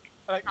track.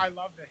 Like I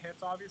love the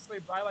hits, obviously,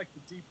 but I like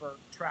the deeper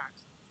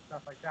tracks and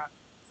stuff like that.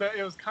 So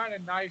it was kind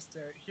of nice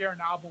to hear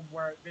an album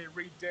where they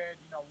redid,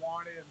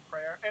 Wanted and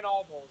Prayer and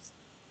all those,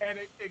 and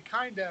it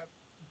kind of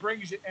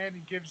brings you in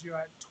and gives you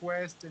a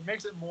twist and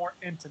makes it more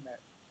intimate.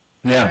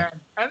 Yeah.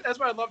 And that's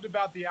what I loved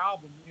about the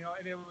album,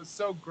 and it was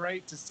so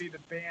great to see the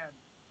band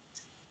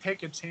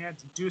take a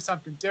chance and do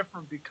something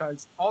different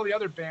because all the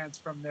other bands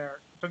from the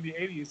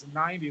 80s and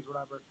 90s,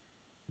 whatever,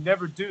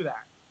 never do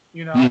that,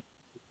 Mm.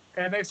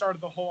 and they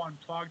started the whole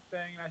unplugged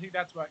thing. And I think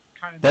that's what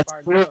kind of That's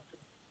inspired me. true.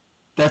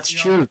 That's You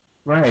know, true.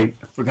 Right.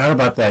 I forgot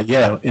about that.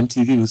 Yeah.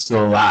 MTV was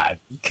still alive,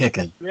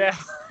 kicking. yeah,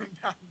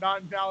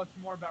 not now it's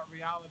more about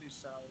reality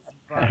shows,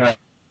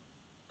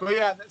 but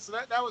yeah, so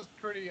that was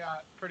pretty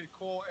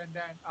cool. And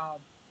then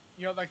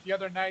like the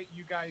other night,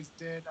 you guys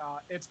did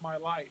 "It's My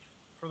Life"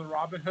 for the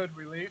Robin Hood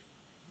relief,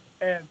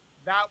 and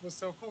that was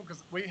so cool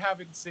because we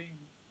haven't seen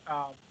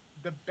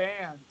the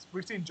band.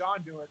 We've seen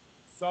John do it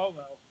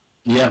solo,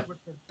 Yeah. but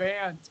with the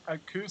band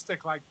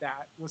acoustic like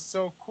that was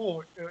so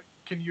cool.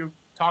 Can you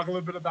talk a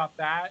little bit about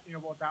that?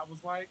 What that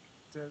was like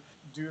to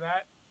do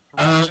that for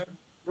Robin Uh, Hood?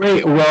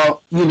 Great.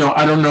 Well,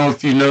 I don't know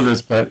if you know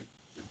this, but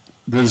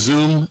the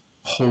Zoom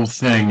whole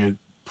thing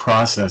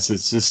process,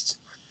 it's just,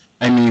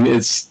 I mean,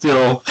 it's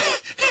still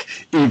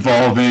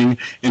evolving,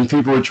 and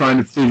people are trying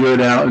to figure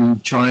it out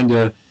and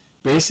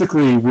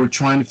basically, we're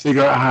trying to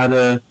figure out how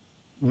to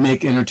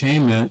make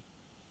entertainment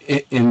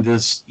in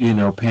this,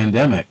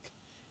 pandemic.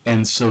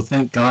 And so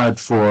thank God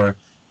for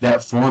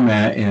that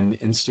format, and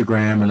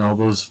Instagram and all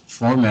those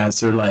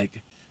formats are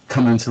like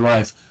coming to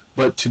life.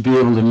 But to be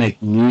able to make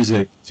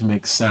music, to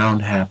make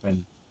sound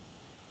happen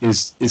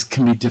is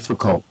can be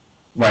difficult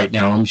right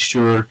now. I'm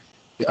sure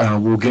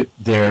we'll get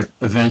there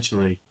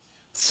eventually.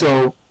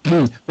 So,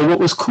 but what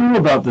was cool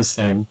about this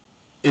thing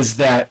is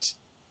that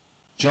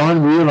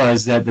John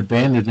realized that the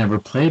band had never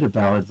played a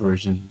ballad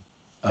version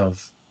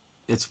of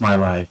 "It's My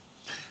Life."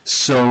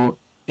 So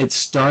it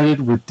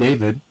started with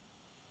David.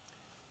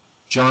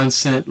 John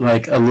sent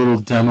like a little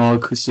demo,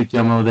 acoustic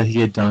demo that he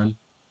had done,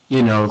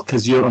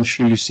 because I'm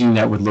sure you've seen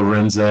that with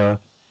Lorenza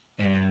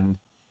and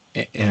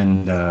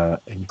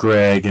and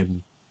Greg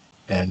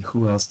and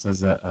who else does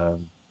that?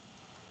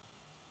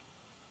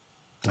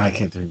 I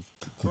can't think.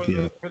 For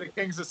the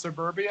Kings of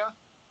Suburbia.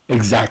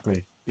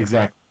 Exactly,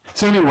 exactly.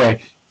 So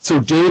anyway, so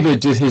David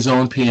did his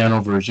own piano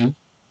version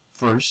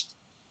first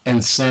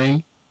and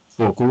sang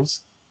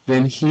vocals.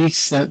 Then he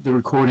sent the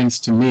recordings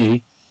to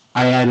me.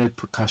 I added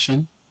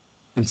percussion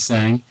and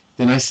sang.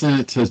 Then I sent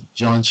it to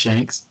John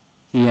Shanks.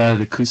 He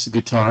added acoustic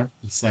guitar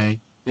and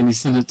sang. Then he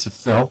sent it to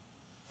Phil.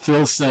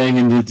 Phil sang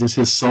and did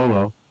his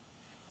solo.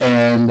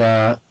 And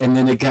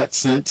then it got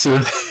sent to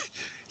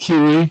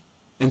Huey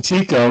and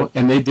Tico,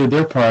 and they did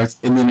their parts,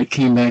 and then it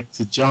came back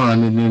to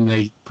John, and then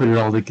they put it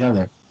all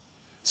together.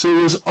 So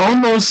it was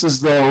almost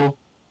as though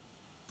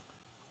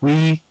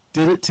we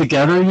did it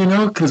together,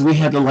 because we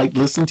had to like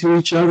listen to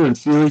each other and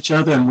feel each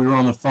other, and we were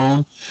on the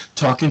phone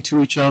talking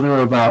to each other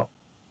about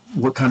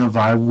what kind of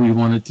vibe we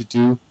wanted to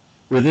do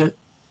with it.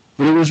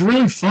 But it was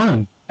really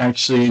fun,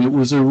 actually, and it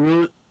was a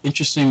real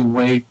interesting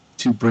way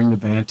to bring the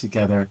band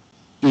together,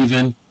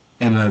 even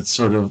in a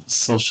sort of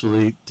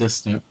socially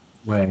distant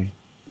way.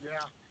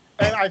 Yeah,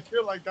 and I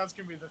feel like that's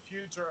gonna be the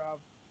future of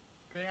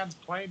bands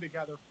playing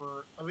together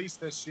for at least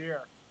this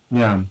year.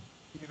 Yeah.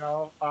 You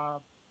know,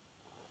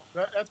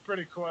 that's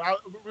pretty cool.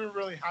 We were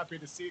really happy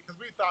to see it because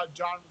we thought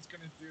John was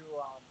going to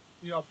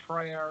do,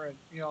 prayer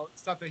and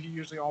stuff that he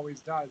usually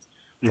always does.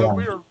 So Yeah.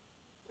 we were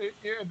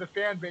in the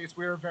fan base.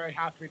 We were very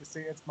happy to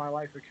see "It's My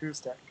Life"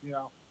 acoustic.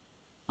 Yeah,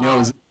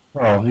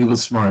 Um, he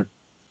was smart.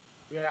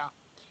 yeah.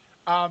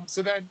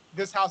 So then,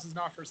 "This House Is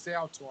Not for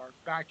Sale" tour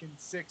back in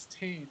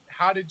 2016.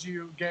 How did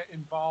you get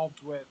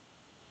involved with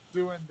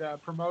doing the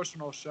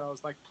promotional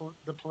shows like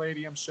the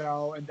Palladium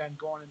show and then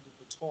going into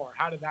the tour?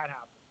 How did that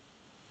happen?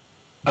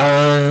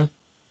 Uh,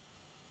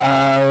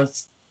 uh,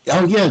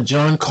 oh yeah,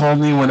 John called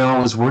me when I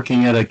was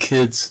working at a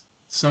kids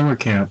summer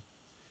camp.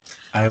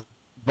 I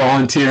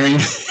volunteering.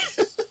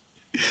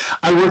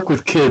 I work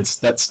with kids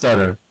that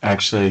stutter.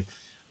 Actually,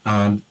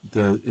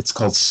 it's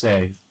called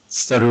SAY,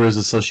 Stutterers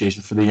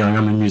Association for the Young.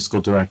 I'm a musical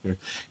director,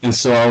 and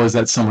so I was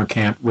at summer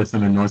camp with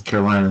them in North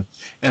Carolina,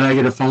 and I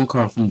get a phone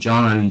call from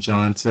John, and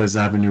John says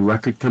I have a new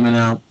record coming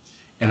out,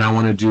 and I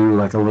want to do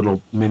like a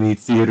little mini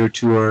theater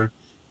tour,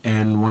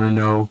 and want to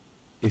know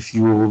if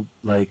you will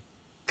like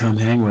come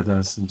hang with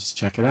us and just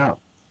check it out.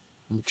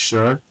 I'm like,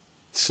 sure.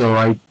 So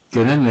I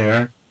get in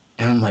there,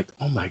 and I'm like,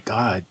 oh my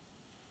god,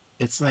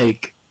 it's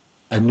like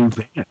a new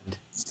band.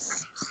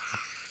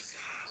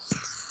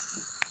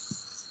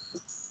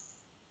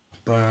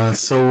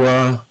 But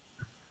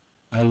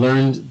I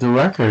learned the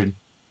record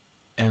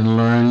and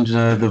learned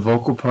the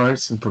vocal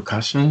parts and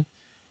percussion,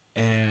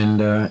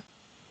 and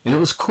it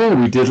was cool.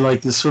 We did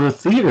like this sort of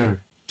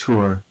theater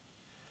tour,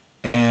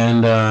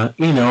 and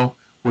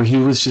where he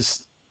was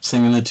just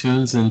singing the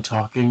tunes and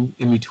talking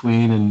in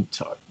between and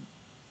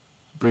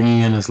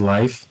bringing in his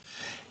life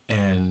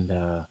and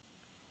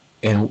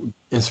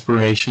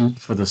inspiration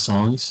for the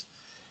songs,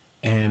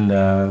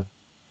 and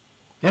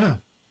Yeah.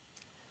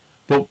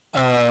 But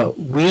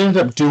we ended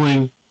up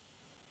doing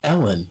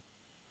Ellen,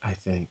 I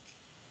think.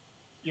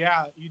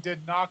 Yeah, you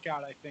did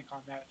Knockout, I think,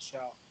 on that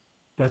show.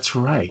 That's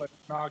right.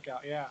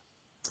 Knockout, yeah.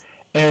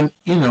 And,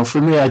 you know, for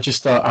me, I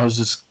just thought I was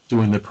just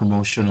doing the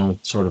promotional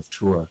sort of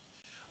tour.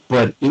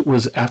 But it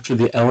was after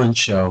the Ellen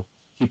show,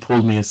 he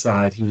pulled me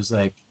aside. He was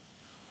like,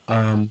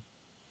 um,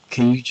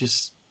 can you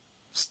just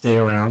stay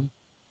around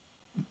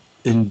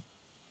and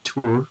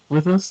tour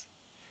with us?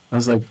 I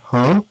was like,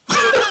 huh?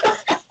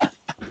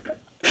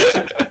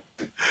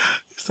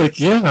 He's like,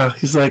 yeah.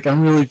 He's like,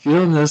 I'm really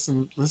feeling this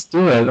and let's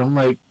do it. I'm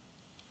like,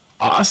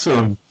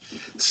 awesome.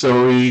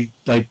 So he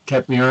like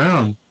kept me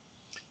around.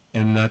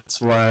 And that's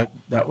why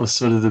that was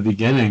sort of the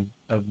beginning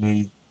of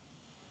me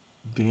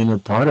being a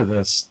part of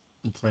this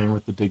and playing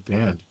with the big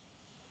band.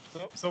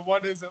 So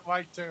what is it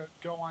like to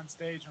go on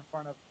stage in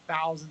front of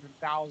thousands and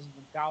thousands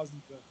and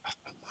thousands of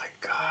Oh my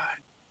God.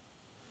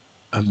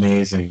 fans?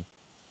 Amazing.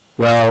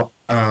 Well,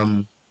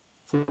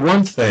 for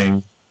one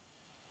thing,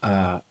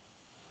 uh,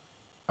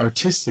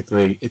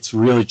 artistically, it's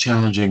really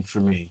challenging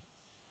for me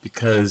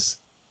because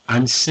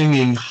I'm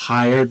singing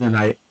higher than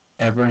I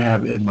ever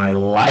have in my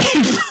life.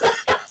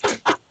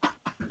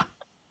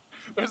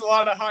 There's a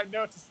lot of high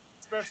notes,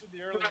 especially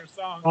the earlier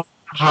songs.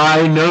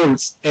 High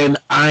notes, and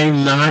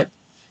I'm not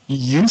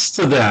used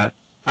to that.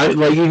 I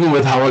like even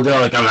with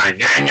Holodelic, I'm like,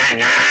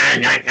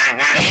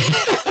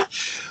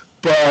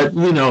 but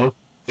you know,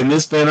 in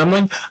this band, I'm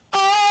like,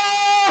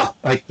 ah,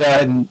 like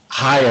that and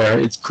higher.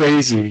 It's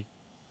crazy.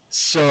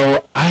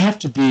 So I have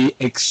to be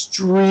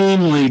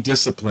extremely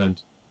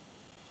disciplined.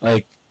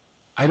 Like,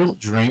 I don't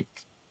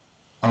drink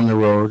on the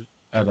road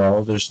at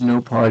all. There's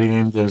no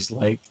partying. There's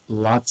like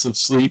lots of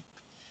sleep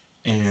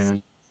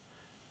and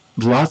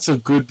lots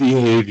of good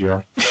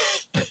behavior.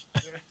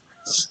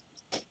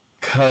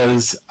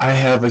 Because I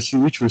have a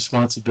huge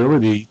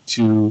responsibility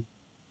to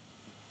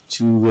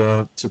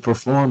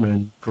perform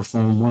and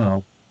perform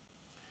well.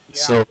 Yeah.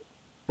 So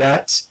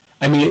that's,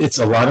 I mean, it's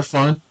a lot of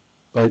fun,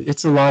 but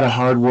it's a lot of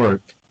hard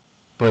work.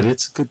 But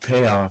it's a good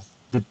payoff.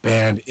 The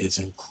band is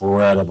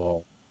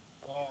incredible.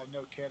 Oh,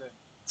 no kidding.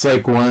 It's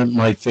like one of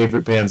my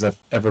favorite bands I've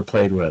ever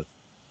played with.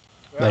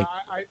 Well,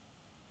 Like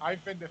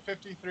I've been to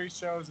 53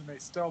 shows and they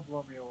still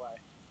blow me away.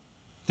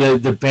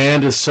 the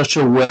band is such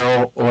a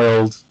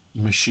well-oiled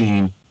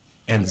machine,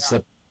 and Yeah.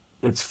 so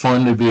it's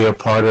fun to be a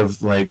part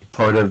of, like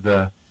part of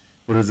the,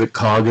 what is it,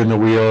 cog in the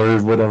wheel or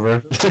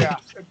whatever. Yeah,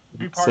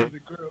 be part of the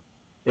group.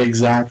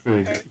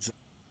 Exactly.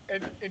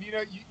 And you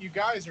know, you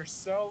guys are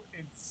so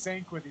in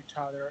sync with each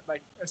other.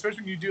 Like,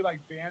 especially when you do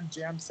like band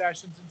jam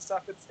sessions and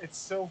stuff. It's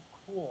so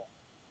cool.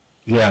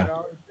 Yeah. You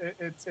know,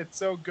 it's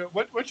so good.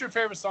 What's your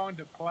favorite song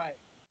to play?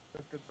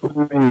 With the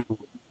band?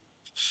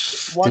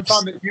 One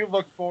song that you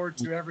look forward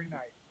to every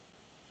night.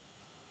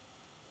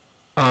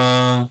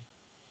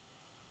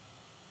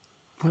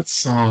 What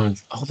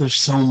songs? Oh, there's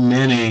so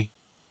many.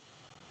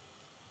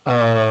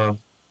 Well,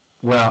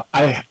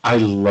 I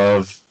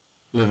love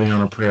Living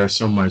on a Prayer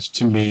so much.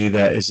 To me,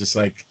 that is just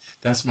like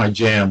that's my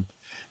jam.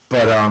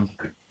 But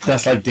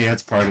that's like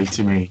dance party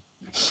to me.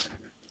 There's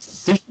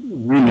a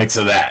remix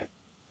of that.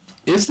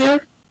 Is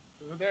there?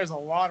 There's a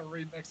lot of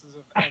remixes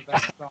of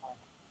that song.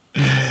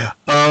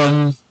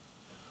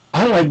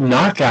 I like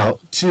Knockout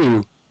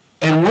too.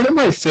 And one of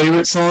my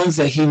favorite songs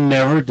that he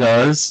never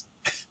does,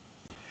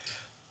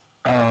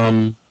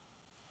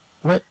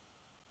 what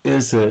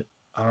is it?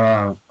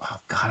 Oh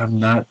God, I'm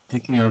not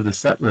thinking of the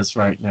set list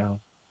right now.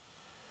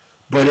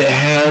 But it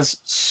has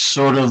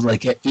sort of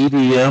like an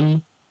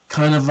EDM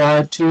kind of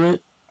vibe to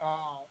it.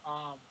 Oh,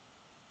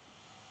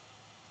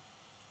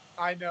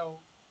 I know.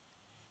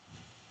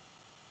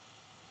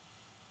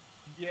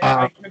 Yeah,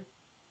 I can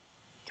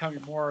tell me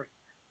more.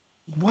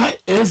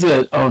 What is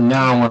it? Oh,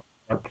 now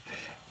I'm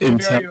Can you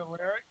tell you the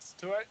lyrics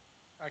to it?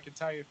 I can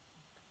tell you.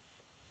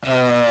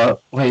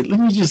 Wait, let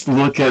me just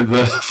look at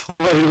the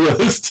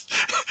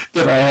playlist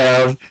that I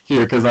have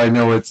here because I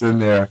know it's in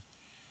there.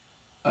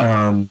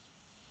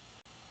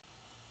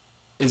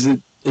 Is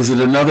it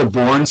another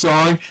Born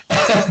song?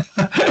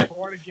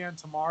 Born Again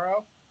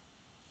Tomorrow,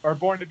 or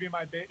Born to Be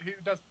My Baby.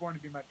 Who does Born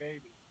to Be My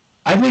Baby?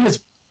 I think it's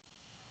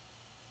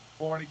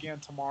Born Again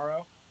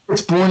Tomorrow.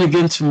 It's Born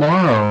Again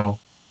Tomorrow.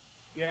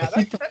 Yeah,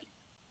 that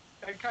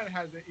kind of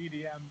has an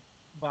EDM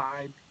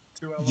vibe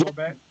to it a little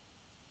bit.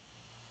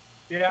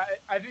 Yeah,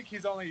 I think he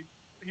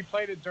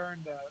played it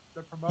during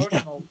the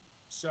promotional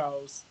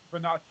shows,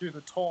 but not through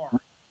the tour.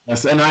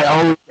 Yes, and I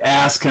always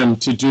ask him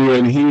to do it,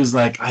 and he was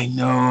like, "I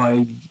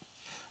know,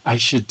 I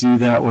should do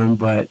that one,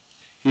 but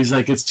he's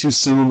like, it's too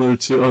similar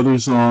to other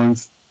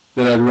songs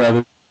that I'd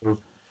rather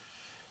do."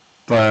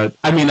 But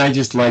I mean, I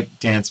just like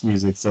dance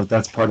music, so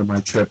that's part of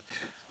my trip,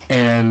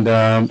 and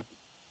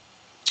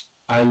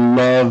I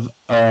love.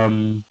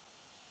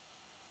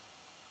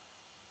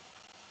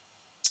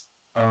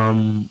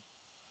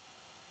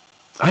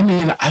 I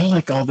mean, I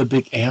like all the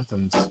big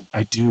anthems.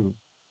 I do.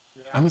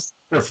 Yeah. I'm a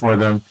sucker for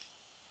them.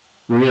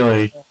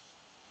 Really.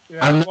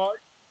 Yeah. I'm not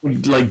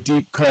like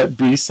deep cut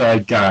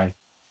B-side guy.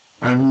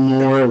 I'm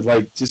more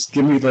like, just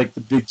give me like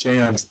the big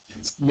jams.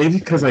 Maybe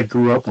because I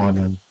grew up on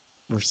them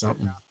or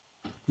something. Yeah.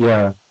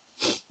 Yeah.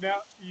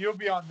 Now you'll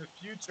be on the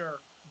future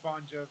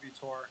Bon Jovi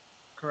tour,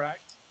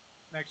 correct?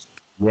 Next.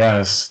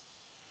 Yes.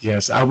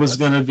 Yes. I was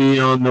gonna be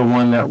on the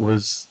one that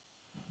was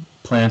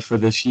planned for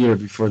this year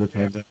before the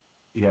Yeah. pandemic.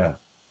 Yeah.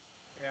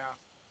 Yeah.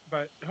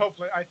 But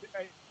hopefully, I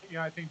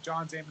think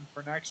John's aiming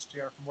for next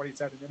year from what he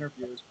said in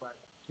interviews. But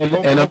And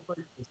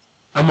hopefully,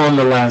 I'm on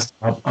the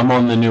I'm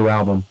on the new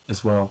album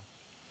as well.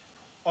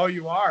 oh,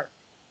 you are.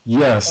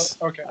 Yes.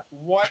 Okay.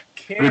 What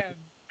can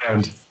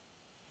And you?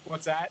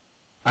 What's that?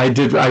 I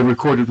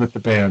recorded with the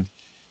band.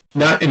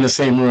 Not in the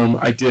same room.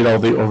 I did all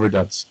the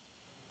overdubs.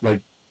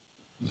 Like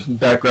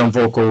background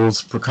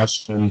vocals,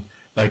 percussion,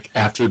 like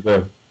after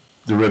the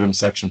rhythm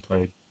section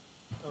played.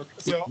 Okay.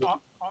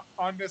 So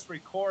on this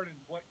recording,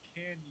 what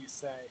can you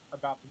say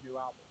about the new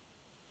album?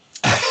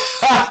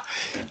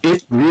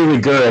 It's really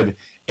good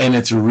and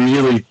it's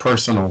really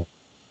personal.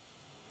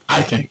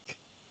 I think.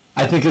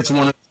 I think it's Great.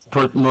 one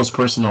of the most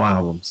personal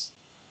albums.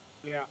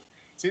 Yeah.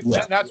 See,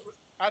 Yeah. that's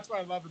what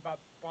I love about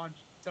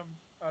some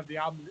of the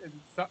albums.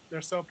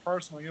 They're so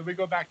personal. We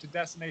go back to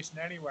Destination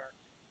Anywhere.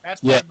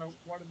 That's Yeah.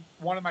 probably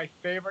one of my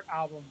favorite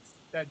albums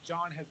that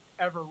John has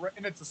ever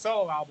written. It's a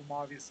solo album,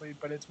 obviously,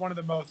 but it's one of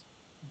the most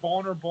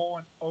vulnerable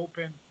and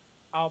open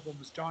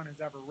albums John has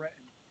ever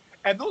written.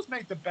 And those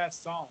make the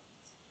best songs.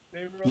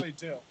 They really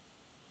do.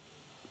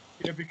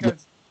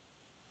 Because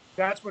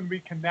that's when we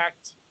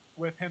connect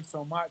with him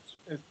so much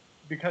is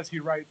because he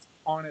writes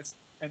honest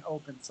and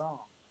open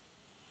songs.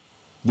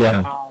 Yeah.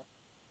 Um,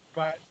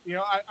 but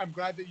I'm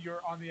glad that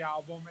you're on the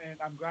album, and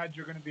I'm glad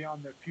you're going to be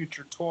on the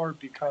future tour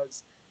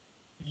because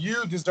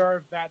you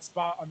deserve that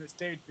spot on the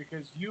stage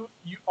because you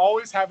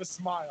always have a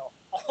smile,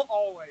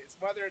 always,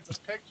 whether it's a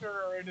picture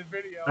or in a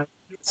video,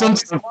 you're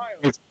always Sometimes smiling.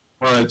 it's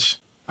much.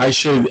 I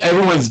should.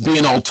 Everyone's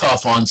being all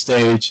tough on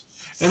stage,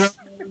 and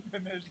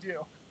And there's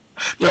you.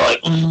 they're like,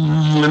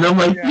 and I'm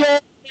like, Yeah,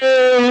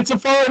 yay, it's a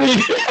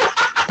party.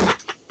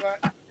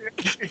 but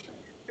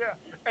yeah,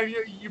 and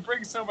you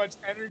bring so much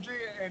energy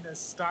and a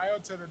style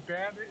to the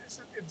band.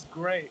 It's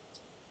great.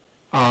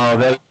 Oh,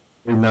 that's Um,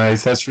 really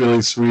nice. That's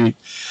really sweet.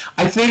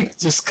 I think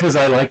just because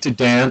I like to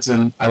dance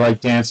and I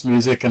like dance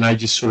music, and I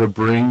just sort of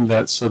bring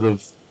that sort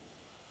of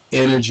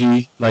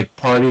energy, like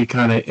party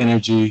kind of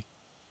energy,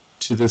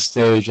 to the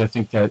stage. I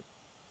think that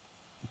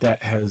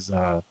has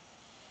uh,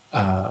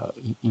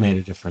 made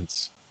a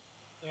difference.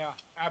 yeah,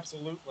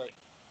 absolutely.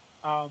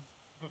 Um,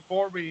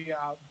 before we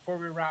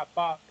wrap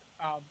up,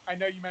 I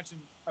know you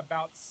mentioned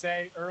about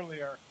Say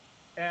earlier,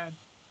 and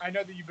I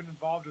know that you've been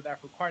involved with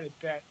that for quite a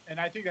bit, and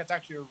I think that's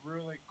actually a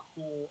really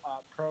cool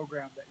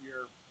program that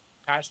you're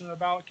passionate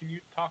about. Can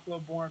you talk a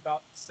little more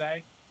about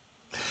Say?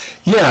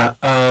 Yeah,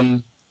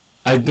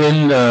 I've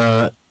been.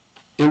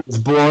 It was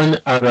born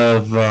out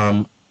of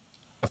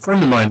a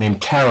friend of mine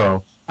named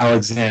Caro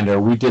Alexander.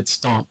 We did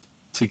Stomp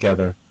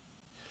together,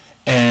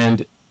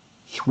 and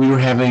we were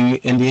having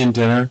Indian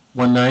dinner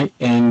one night,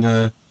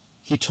 and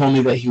he told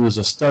me that he was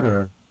a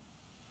stutterer,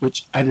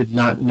 which I did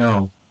not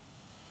know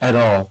at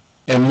all.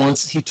 And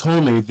once he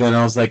told me, then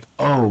I was like,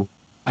 oh,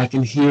 I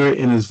can hear it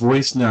in his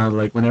voice now.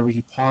 Like whenever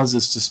he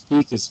pauses to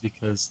speak, it's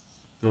because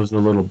those are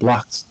little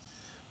blocks.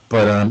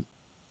 But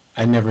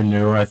I never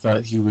knew. I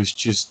thought he was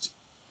just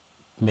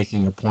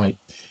making a point.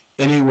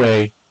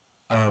 Anyway,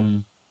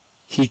 um,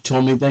 he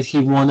told me that he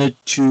wanted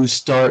to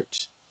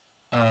start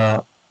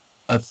uh,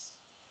 a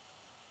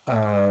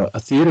a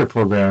theater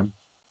program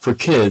for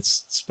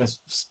kids,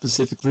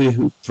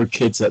 specifically for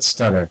kids that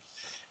stutter,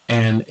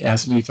 and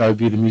asked me if I would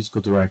be the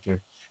musical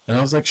director. And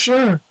I was like,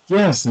 sure,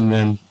 yes. And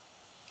then,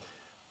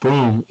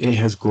 boom, it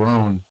has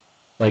grown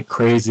like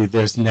crazy.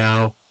 There's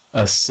now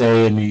a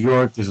say in New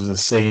York. There's a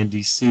say in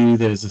DC.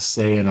 There's a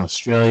say in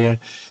Australia.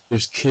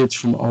 There's kids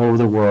from all over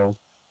the world,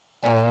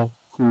 all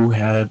who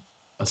had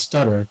a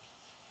stutter,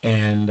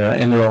 and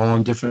they're all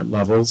on different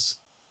levels,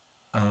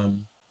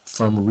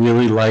 from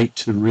really light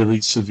to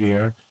really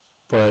severe.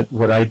 But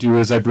what I do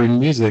is I bring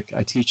music.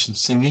 I teach them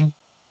singing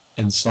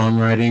and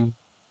songwriting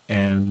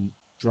and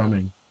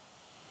drumming,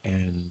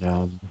 and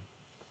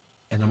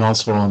and I'm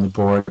also on the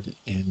board,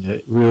 and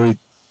it really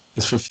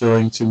is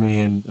fulfilling to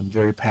me, and I'm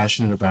very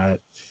passionate about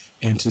it.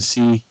 And to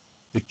see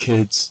the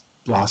kids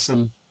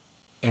blossom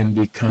and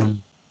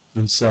become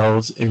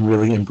themselves and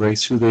really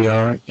embrace who they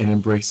are and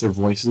embrace their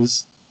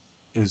voices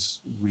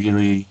is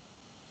really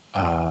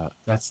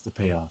that's the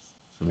payoff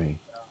for me.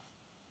 Yeah,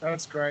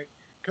 that's great.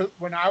 Because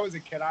when I was a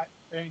kid, I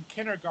in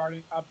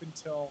kindergarten up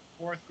until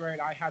fourth grade,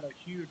 I had a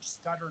huge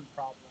stuttering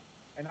problem,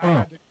 and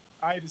Oh,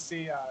 I had to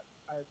see a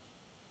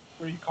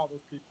what do you call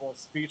those people?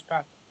 Speech,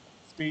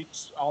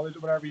 all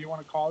whatever you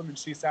want to call them. And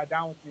she sat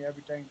down with me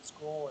every day in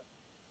school,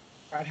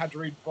 and I'd had to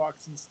read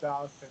books and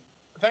stuff. And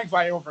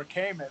thankfully, I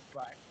overcame it.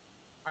 But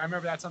I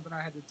remember that's something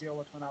I had to deal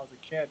with when I was a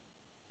kid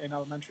in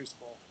elementary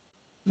school.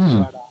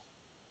 hmm. But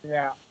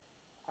yeah.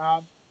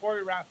 Before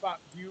we wrap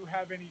up, do you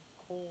have any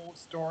cool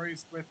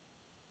stories with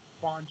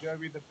Bon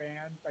Jovi, the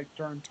band, like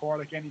during tour?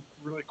 Like any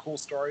really cool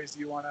stories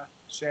you want to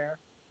share?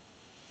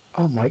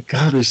 Oh my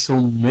God, there's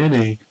so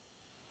many.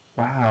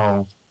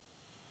 Wow.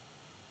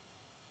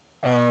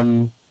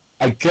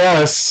 I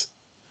guess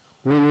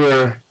we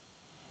were,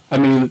 I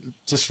mean,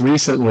 just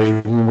recently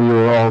when we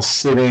were all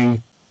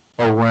sitting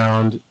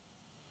around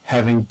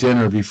having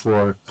dinner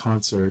before a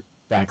concert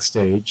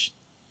backstage,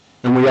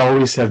 and we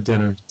always have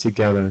dinner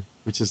together,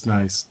 which is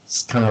nice.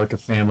 It's kind of like a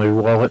family.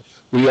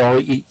 We all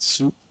eat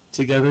soup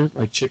together,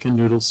 like chicken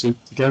noodle soup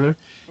together.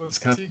 It's Was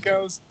kind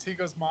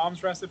Tico's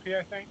mom's recipe,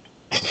 I think.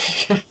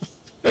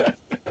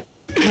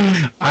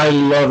 of I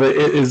love it.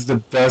 It is the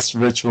best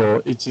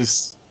ritual. It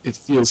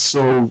feels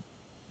so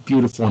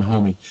beautiful and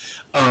homey.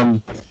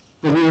 Um,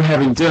 but we were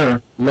having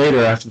dinner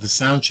later after the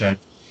sound check,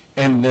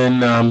 and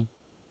then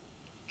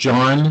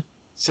John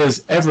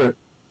says, Everett,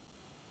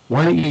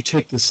 why don't you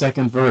take the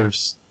second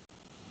verse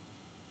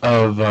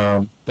of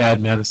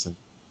Bad Medicine?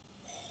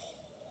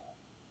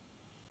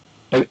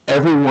 And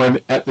everyone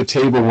at the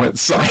table went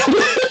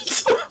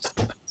silent.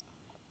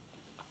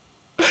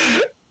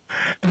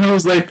 And I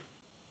was like,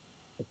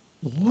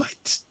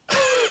 what?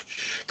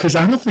 Because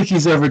I don't think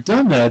he's ever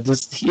done that.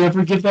 Does he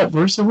ever give that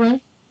verse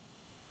away?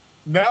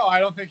 No, I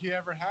don't think he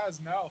ever has.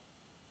 No.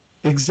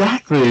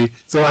 Exactly.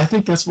 So I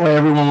think that's why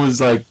everyone was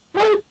like,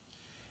 what?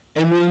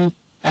 And then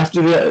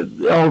after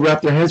they all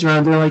wrapped their heads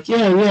around, they're like,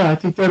 yeah, I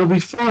think that'll be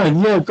fun.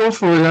 Yeah, go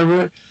for it,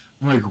 Everett.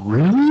 I'm like,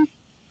 really?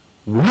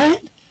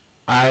 What?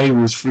 I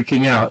was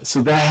freaking out.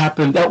 So that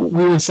happened. That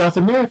we were in South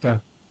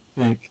America, I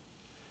think.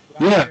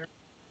 Last Yeah, year.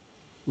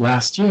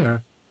 last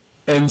year.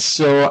 And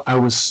so I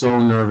was so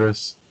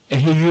nervous. And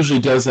he usually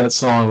does that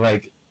song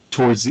like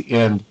towards the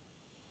end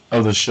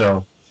of the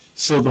show.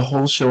 So the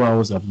whole show I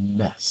was a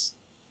mess.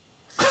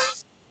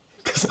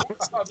 Because I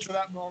was Up to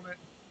that moment.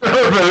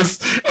 nervous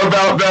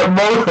about that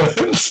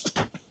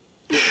moment.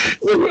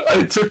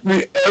 It took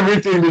me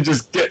everything to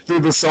just get through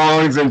the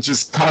songs and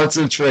just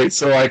concentrate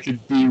so I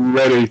could be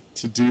ready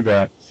to do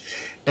that.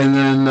 And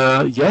then,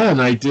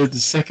 and I did the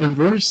second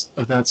verse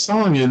of that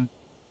song, and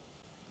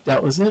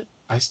that was it.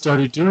 I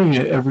started doing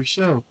it every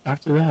show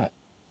after that.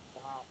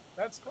 Wow,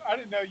 that's cool. I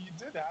didn't know you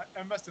did that.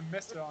 I must have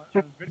missed it on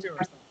video or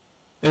something.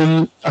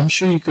 And I'm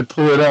sure you could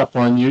pull it up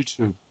on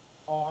YouTube.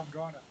 Oh, I'm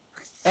gonna.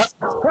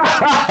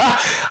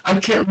 I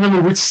can't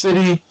remember which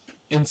city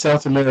in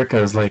South America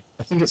is like,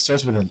 I think it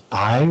starts with an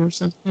I or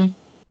something.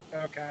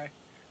 Okay.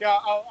 Yeah,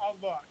 I'll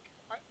look.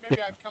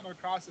 Maybe I've come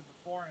across it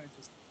before and it's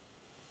just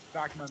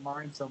back in my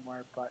mind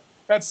somewhere. But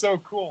that's so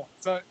cool.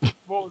 So,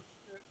 well,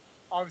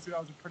 obviously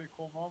that was a pretty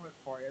cool moment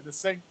for you to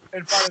sing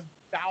in front of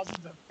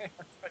thousands of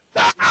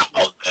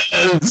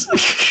fans.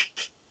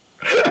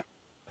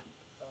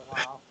 Oh,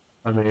 wow.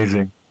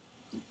 Amazing.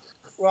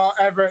 Well,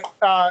 Everett,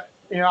 So I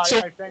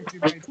thank you.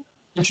 Mate.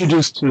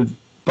 introduced to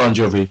Bon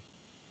Jovi.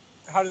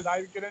 How did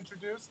I get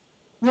introduced?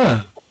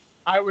 Yeah.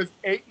 I was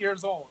 8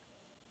 years old,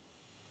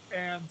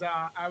 and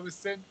I was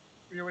sitting.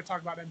 We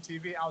talk about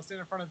MTV. I was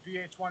sitting in front of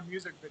VH1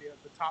 music videos,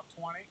 the top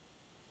 20,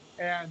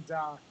 and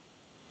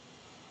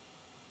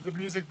the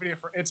music video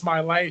for "It's My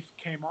Life"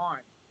 came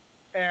on,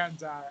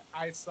 and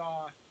I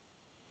saw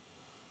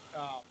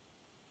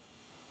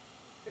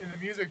in the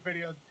music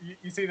video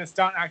you see the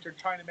stunt actor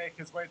trying to make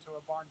his way to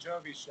a Bon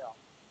Jovi show.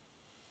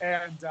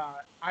 And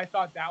I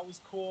thought that was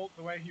cool,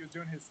 the way he was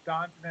doing his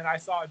stunts. And then I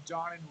saw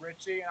John and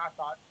Richie, and I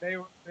thought they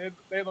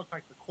looked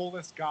like the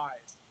coolest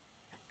guys.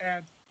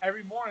 And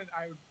every morning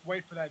I would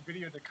wait for that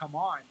video to come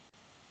on.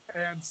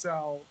 And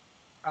so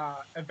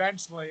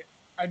eventually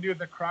I knew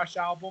the Crush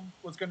album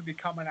was going to be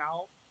coming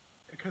out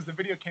because the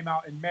video came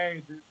out in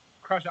May. The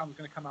Crush album was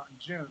going to come out in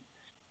June.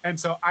 And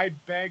so I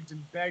begged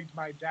and begged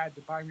my dad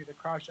to buy me the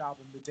Crush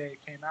album the day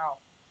it came out.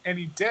 And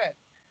he did.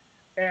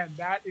 And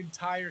that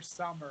entire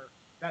summer,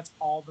 that's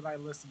all that I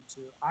listened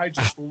to. I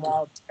just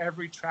loved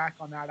every track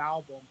on that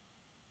album.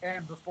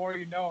 And before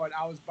you know it,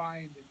 I was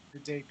buying the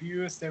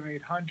debut,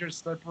 7800,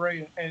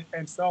 Slippery,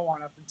 and so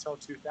on up until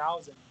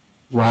 2000.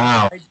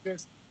 Wow. And I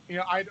just,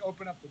 I'd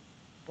open up the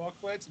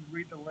booklets and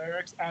read the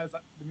lyrics as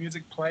the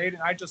music played,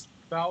 and I just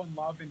fell in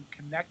love and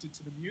connected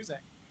to the music.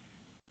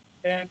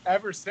 And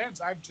ever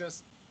since, I've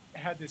just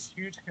had this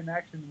huge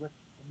connection with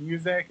the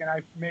music, and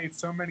I've made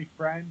so many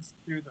friends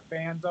through the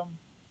fandom.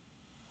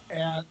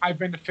 And I've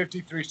been to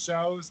 53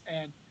 shows,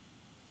 and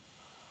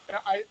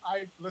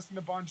I listen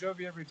to Bon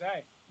Jovi every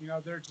day.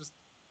 They're just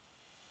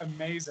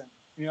amazing.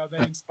 They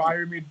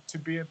inspire me to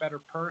be a better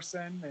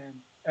person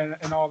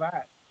and all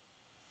that.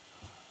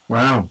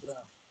 Wow. So,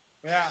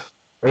 yeah.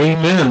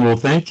 Amen. Well,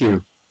 thank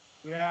you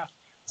Yeah.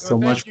 so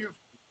much.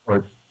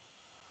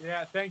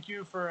 Yeah, thank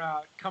you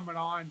for coming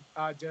on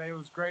today. It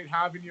was great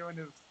having you, and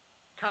it was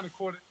kind of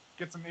cool to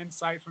get some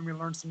insight from you,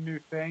 learn some new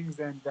things,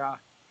 and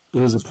it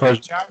was a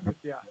pleasure chatting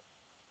with you.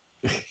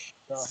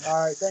 So,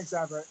 all right, thanks,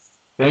 Everett.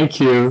 Thank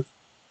you.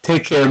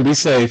 Take care and be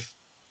safe.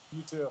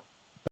 You too.